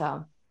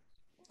winter,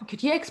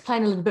 could you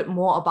explain a little bit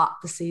more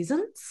about the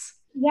seasons?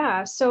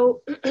 Yeah,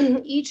 so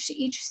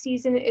each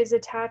season is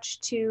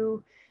attached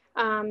to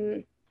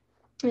a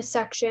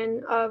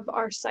section of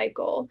our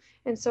cycle.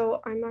 And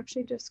so I'm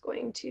actually just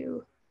going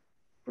to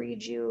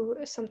read you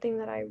something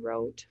that I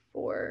wrote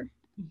for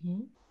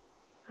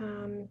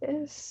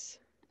this.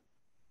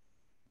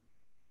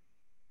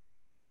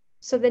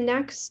 So the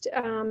next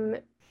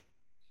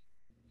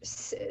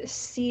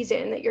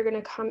season that you're going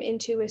to come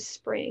into is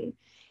spring.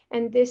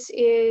 And this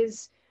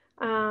is,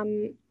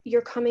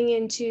 you're coming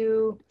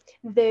into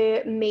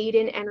the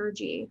maiden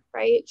energy,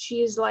 right?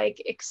 She's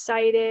like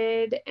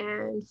excited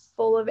and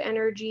full of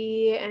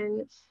energy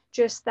and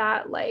just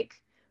that like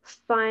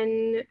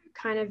fun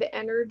kind of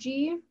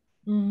energy.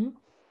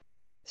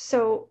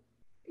 So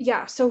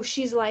yeah, so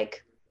she's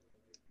like,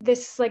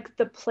 this is like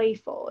the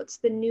playful, it's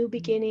the new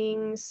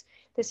beginnings.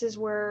 This is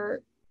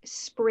where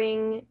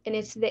spring, and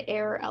it's the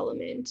air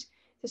element.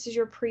 This is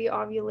your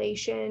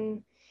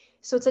pre-ovulation.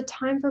 So it's a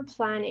time for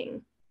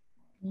planning.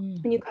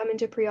 When you come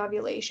into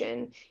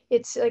pre-ovulation,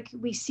 it's like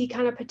we see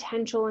kind of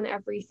potential in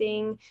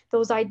everything.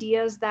 Those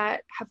ideas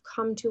that have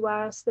come to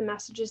us, the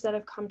messages that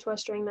have come to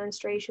us during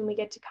menstruation, we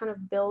get to kind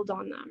of build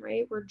on them,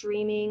 right? We're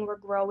dreaming, we're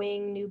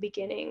growing, new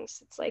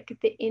beginnings. It's like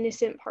the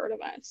innocent part of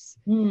us.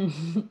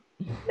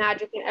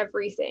 Magic in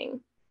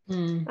everything.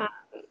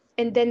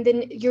 And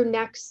then your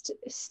next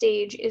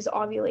stage is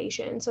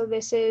ovulation. So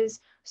this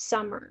is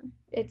summer.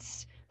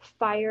 It's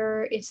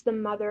fire. It's the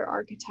mother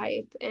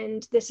archetype.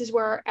 And this is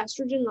where our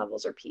estrogen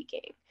levels are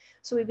peaking.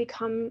 So we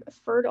become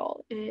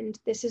fertile. And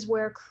this is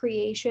where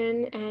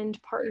creation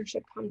and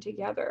partnership come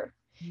together.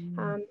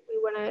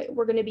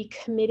 We're going to be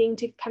committing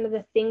to kind of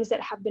the things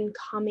that have been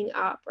coming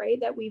up, right?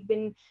 That we've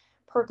been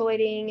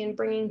percolating and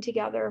bringing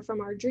together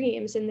from our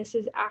dreams. And this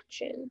is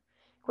action.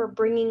 We're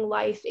bringing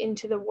life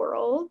into the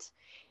world.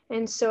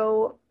 And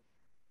so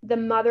the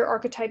mother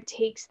archetype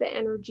takes the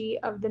energy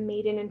of the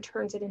maiden and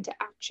turns it into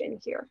action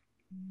here.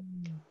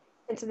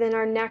 And so then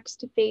our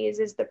next phase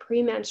is the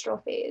premenstrual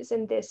phase.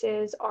 And this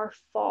is our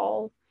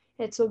fall.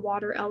 It's a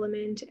water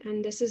element.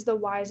 And this is the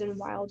wise and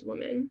wild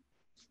woman.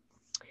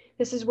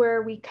 This is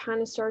where we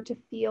kind of start to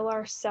feel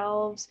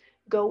ourselves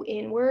go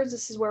inwards.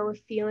 This is where we're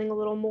feeling a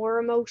little more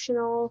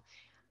emotional.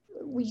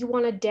 You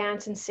want to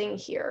dance and sing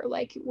here.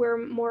 Like we're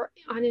more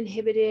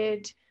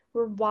uninhibited.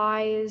 We're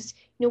wise.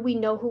 We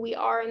know who we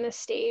are in this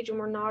stage, and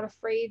we're not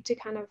afraid to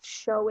kind of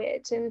show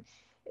it. And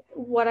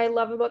what I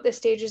love about this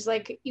stage is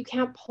like you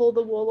can't pull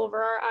the wool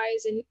over our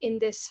eyes in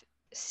this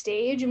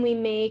stage, and we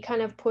may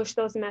kind of push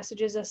those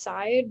messages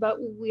aside, but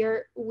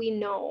we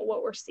know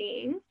what we're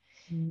seeing.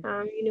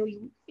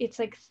 It's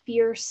like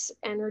fierce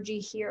energy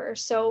here.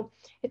 So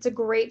it's a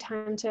great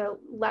time to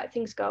let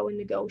things go and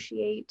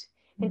negotiate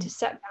and to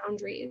set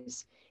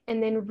boundaries,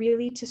 and then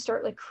really to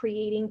start like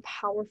creating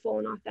powerful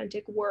and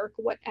authentic work,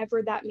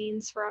 whatever that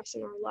means for us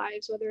in our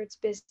lives, whether it's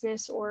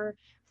business or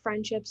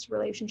friendships,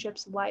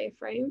 relationships, life,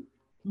 right?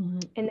 Mm-hmm.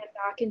 and then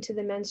back into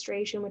the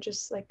menstruation, which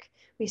is like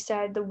we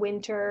said, the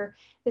winter.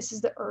 This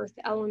is the earth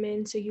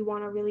element, so you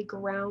want to really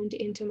ground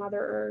into Mother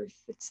Earth.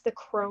 It's the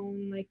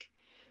crone, like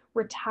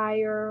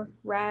retire,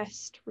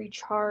 rest,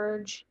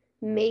 recharge,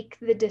 make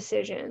the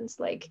decisions.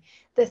 Like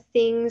the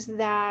things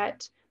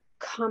that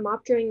come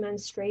up during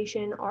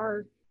menstruation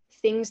are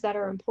things that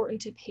are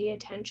important to pay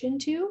attention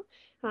to.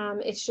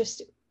 It's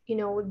just,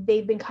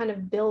 they've been kind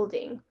of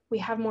building. We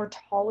have more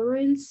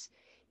tolerance,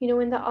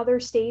 in the other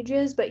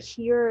stages, but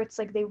here it's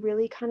like they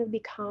really kind of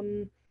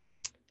become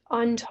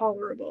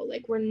intolerable.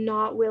 Like we're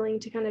not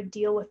willing to kind of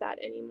deal with that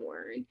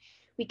anymore. And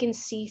we can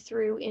see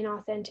through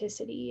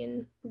inauthenticity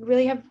and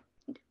really have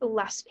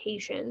less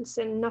patience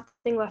and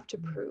nothing left to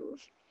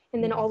prove.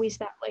 And then always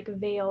that like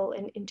veil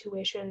and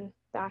intuition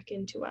back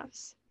into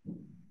us.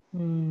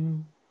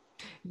 Mm.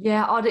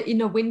 Yeah, or in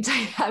the winter,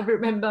 I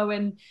remember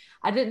when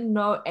I didn't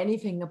know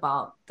anything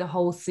about the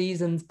whole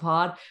seasons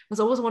part. I was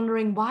always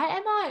wondering, why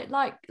am I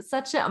like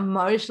such an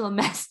emotional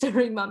mess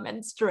during my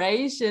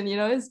menstruation?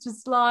 It's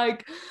just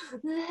like,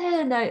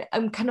 no,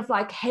 I'm kind of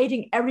like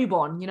hating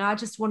everyone. I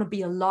just want to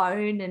be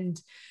alone,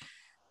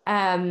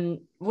 and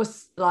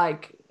was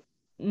like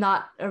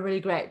not a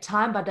really great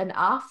time. But then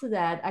after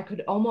that, I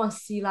could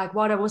almost see like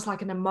what, it was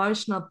like an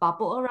emotional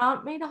bubble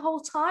around me the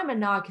whole time,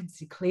 and now I can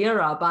see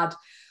clearer. But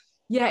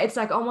yeah, it's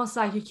like almost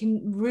like you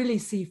can really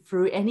see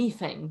through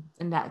anything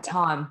in that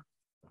time.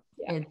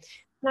 Yeah. It's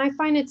And I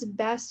find it's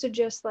best to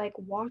just like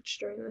watch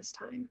during this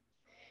time.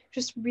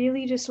 Just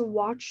really just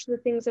watch the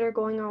things that are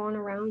going on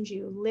around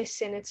you.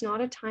 Listen. It's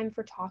not a time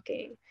for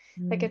talking.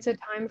 Like it's a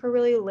time for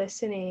really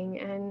listening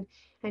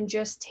and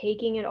just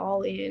taking it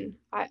all in.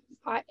 I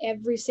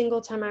every single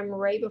time I'm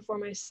right before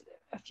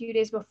a few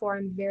days before,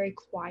 I'm very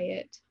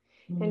quiet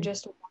and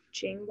just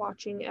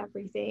watching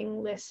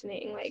everything,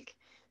 listening, like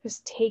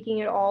just taking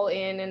it all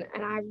in. And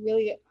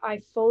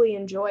I fully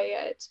enjoy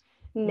it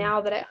now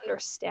that I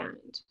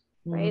understand.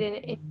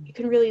 Right. And you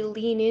can really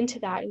lean into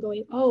that and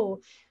going,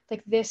 oh,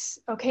 like this,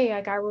 okay,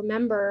 like I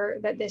remember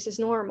that this is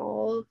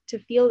normal to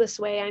feel this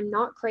way. I'm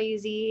not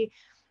crazy,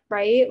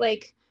 right?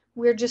 Like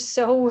we're just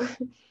so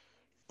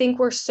think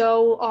we're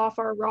so off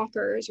our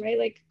rockers, right?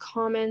 Like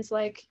comments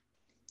like,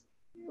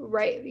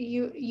 right,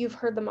 you've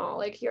heard them all,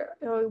 like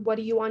what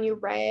are you on your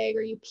reg,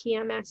 or you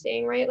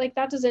PMSing, right? Like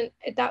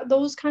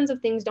those kinds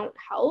of things don't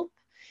help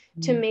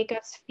to make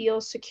us feel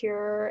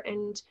secure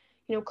and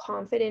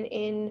confident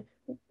in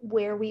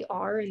where we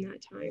are in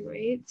that time,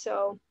 right?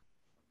 So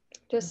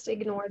just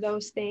ignore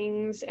those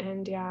things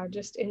and yeah,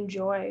 just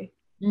enjoy.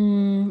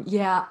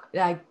 Yeah,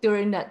 like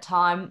during that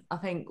time, I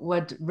think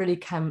what really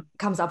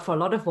comes up for a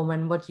lot of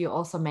women, what you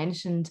also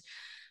mentioned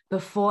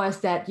before,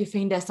 is that you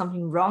think there's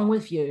something wrong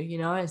with you.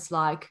 It's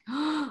like,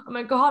 oh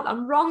my God,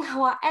 I'm wrong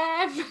how I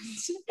am.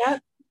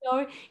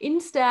 Yeah.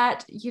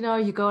 Instead,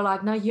 you go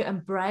like, no, you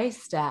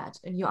embrace that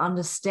and you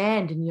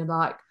understand, and you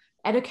like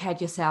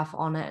educate yourself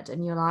on it,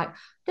 and you're like,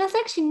 there's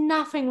actually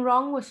nothing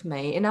wrong with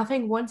me. And I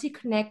think once you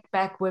connect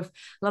back with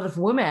a lot of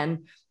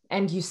women,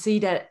 and you see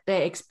that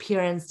they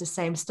experience the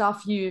same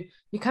stuff, you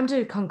come to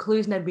the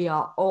conclusion that we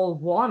are all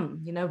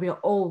one. We are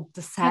all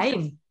the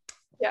same.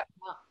 Yeah,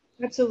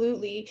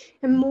 absolutely.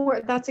 And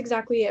that's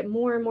exactly it.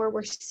 More and more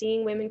we're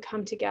seeing women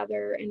come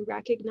together and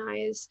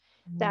recognize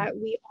that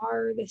we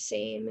are the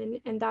same,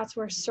 and that's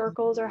where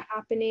circles are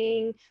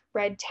happening,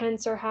 red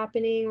tents are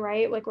happening,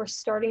 right? Like we're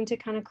starting to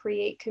kind of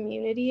create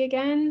community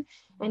again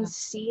and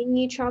seeing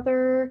each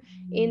other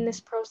in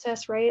this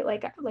process, right?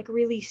 Like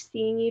really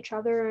seeing each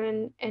other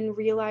and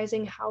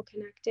realizing how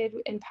connected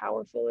and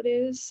powerful it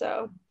is.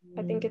 So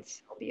I think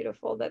it's so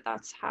beautiful that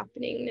that's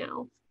happening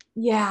now.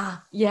 Yeah,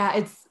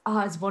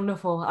 it's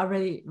wonderful. I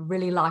really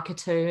really like it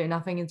too, and I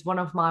think it's one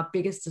of my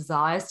biggest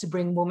desires to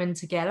bring women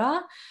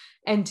together,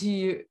 and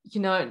to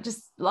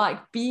just like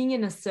being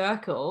in a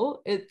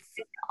circle. It's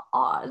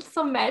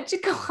so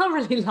magical. I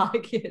really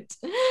like it.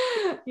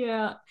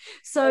 Yeah.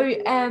 So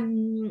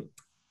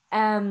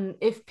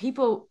if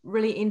people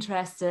really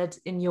interested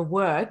in your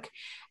work,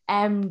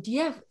 do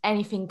you have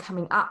anything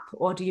coming up,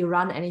 or do you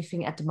run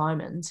anything at the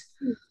moment?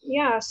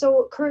 Yeah,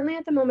 so currently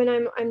at the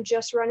moment, I'm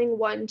just running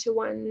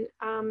one-to-one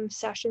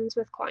sessions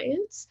with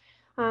clients.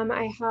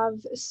 I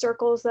have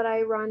circles that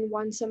I run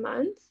once a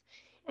month,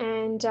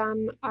 and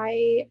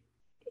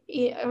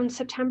on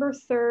September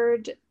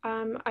 3rd,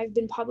 I've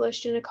been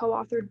published in a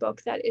co-authored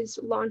book that is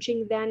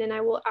launching then, and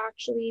I will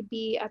actually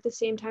be at the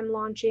same time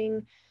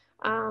launching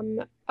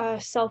a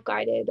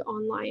self-guided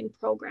online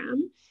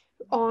program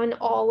on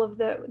all of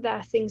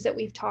the things that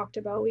we've talked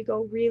about. We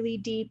go really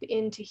deep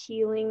into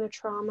healing the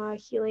trauma,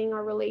 healing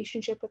our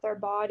relationship with our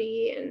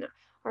body and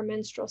our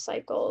menstrual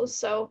cycles.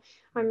 So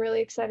I'm really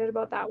excited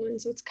about that one.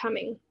 So it's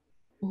coming.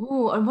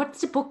 Oh, and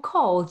what's the book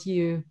called?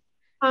 You?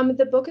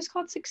 The book is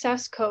called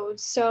Success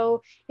Codes.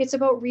 So it's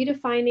about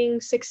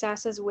redefining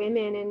success as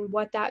women and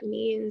what that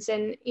means,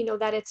 and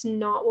that it's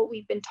not what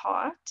we've been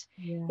taught.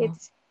 Yeah.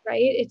 It's right.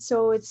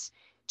 It's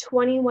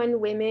 21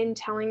 women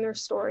telling their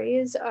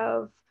stories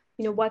of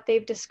what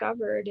they've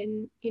discovered,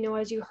 and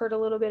as you heard a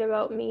little bit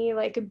about me,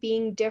 like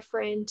being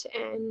different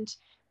and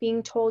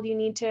being told you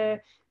need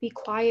to be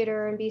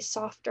quieter and be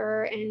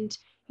softer and,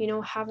 you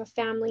know, have a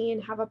family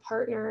and have a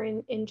partner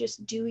and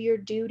just do your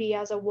duty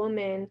as a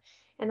woman.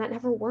 And that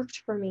never worked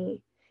for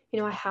me. You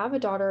know, I have a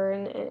daughter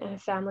and a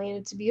family, and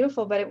it's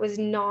beautiful, but it was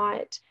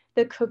not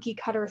the cookie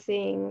cutter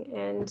thing.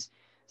 And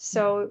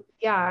so,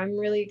 yeah, I'm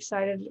really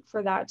excited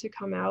for that to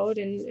come out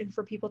and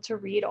for people to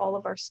read all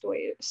of our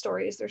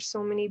stories. There's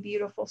so many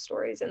beautiful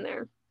stories in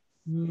there.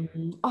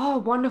 Oh,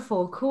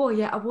 wonderful. Cool.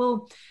 Yeah, I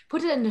will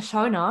put it in the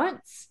show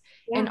notes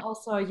and Yeah,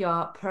 also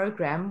your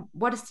program.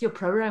 What is your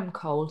program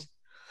called?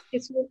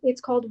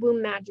 it's called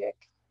Womb Magic.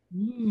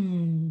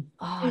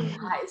 Oh,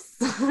 nice.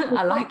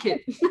 I like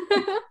it.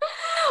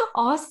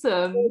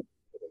 Awesome.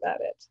 About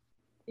it.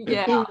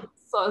 Yeah,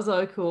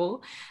 so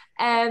cool.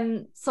 Yeah,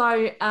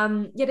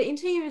 the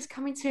interview is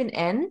coming to an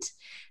end,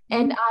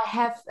 and I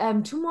have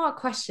two more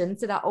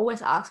questions that I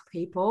always ask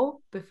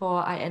people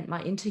before I end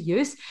my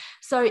interviews.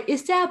 So,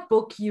 is there a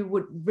book you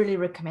would really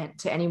recommend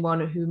to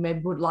anyone who maybe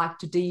would like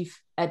to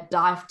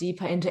dive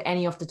deeper into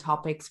any of the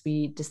topics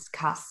we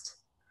discussed?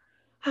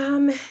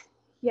 Um,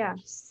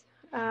 yes.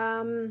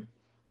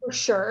 For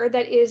sure.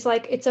 That is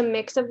like, it's a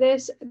mix of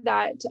this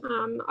that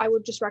I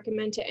would just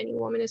recommend to any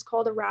woman. Is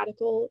called A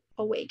Radical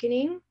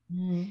Awakening.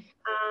 Mm.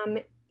 Um,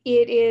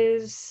 it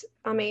is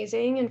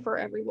amazing and for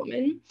every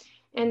woman.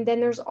 And then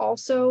there's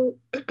also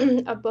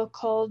a book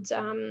called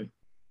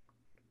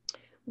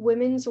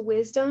Women's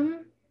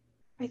Wisdom,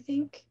 I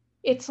think.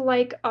 It's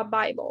like a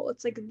Bible.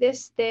 It's like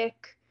this thick.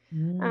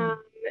 Mm. Um,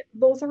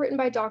 both are written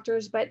by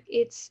doctors, but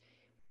it's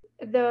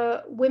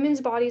the Women's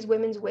Bodies,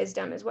 Women's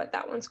Wisdom is what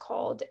that one's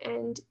called.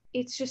 And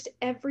it's just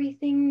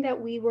everything that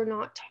we were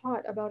not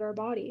taught about our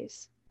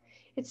bodies.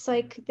 It's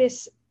like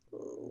this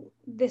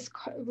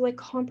like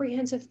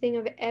comprehensive thing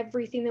of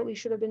everything that we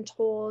should have been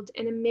told,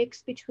 and a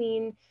mix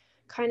between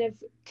kind of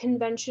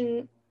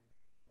conventionary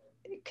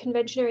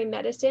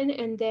medicine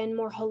and then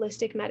more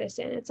holistic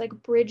medicine. It's like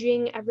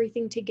bridging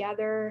everything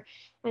together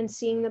and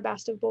seeing the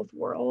best of both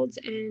worlds,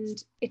 and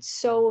it's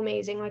so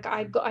amazing. Like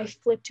I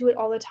flip to it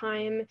all the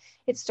time.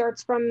 It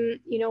starts from,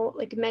 you know,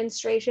 like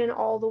menstruation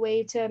all the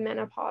way to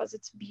menopause.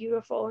 It's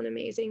beautiful and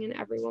amazing, and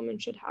every woman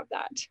should have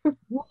that.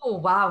 Oh,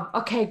 wow.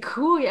 Okay,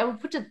 cool. Yeah, we'll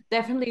put it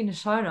definitely in the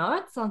show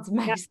notes. Sounds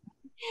Yeah. amazing.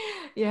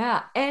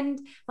 Yeah. And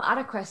my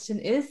other question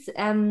is,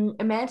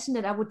 imagine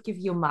that I would give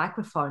you a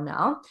microphone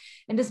now,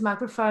 and this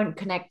microphone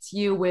connects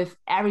you with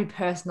every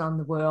person on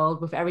the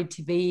world, with every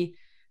TV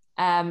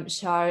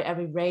show,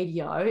 every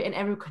radio, and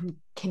everyone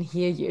can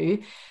hear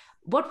you.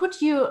 What would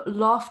you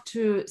love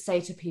to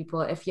say to people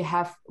if you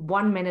have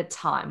 1 minute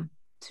time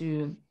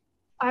to?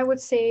 I would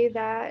say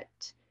that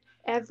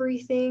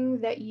everything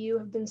that you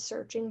have been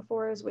searching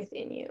for is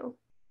within you.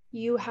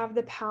 You have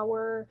the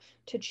power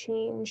to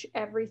change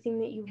everything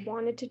that you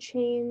wanted to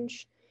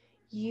change.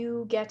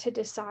 You get to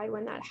decide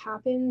when that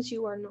happens.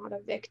 You are not a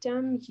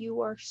victim.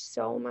 You are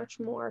so much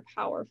more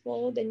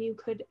powerful than you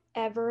could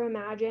ever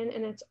imagine,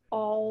 and it's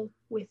all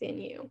within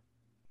you.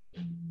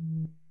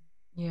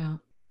 Yeah.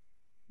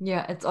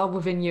 Yeah, it's all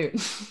within you.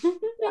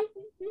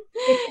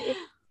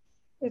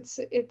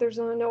 It, there's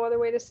no other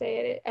way to say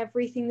it.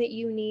 Everything that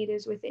you need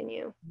is within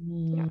you.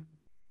 Yeah.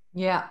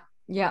 Yeah,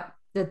 yeah,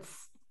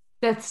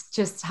 that's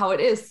just how it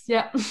is.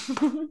 Yeah.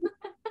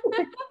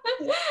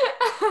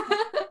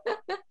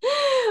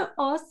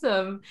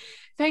 Awesome.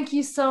 Thank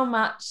you so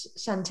much,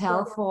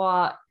 Chantel,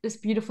 for this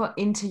beautiful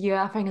interview.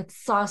 I think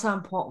it's so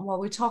important what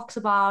we talked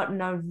about,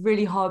 and I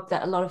really hope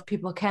that a lot of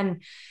people can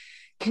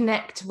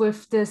connect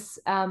with this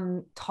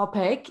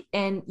topic.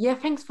 And yeah,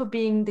 thanks for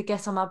being the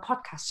guest on my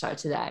podcast show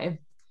today.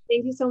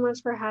 Thank you so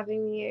much for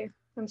having me.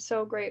 I'm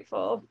so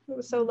grateful. It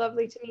was so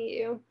lovely to meet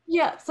you.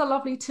 Yeah, so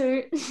lovely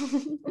too.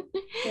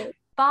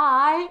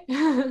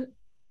 Bye.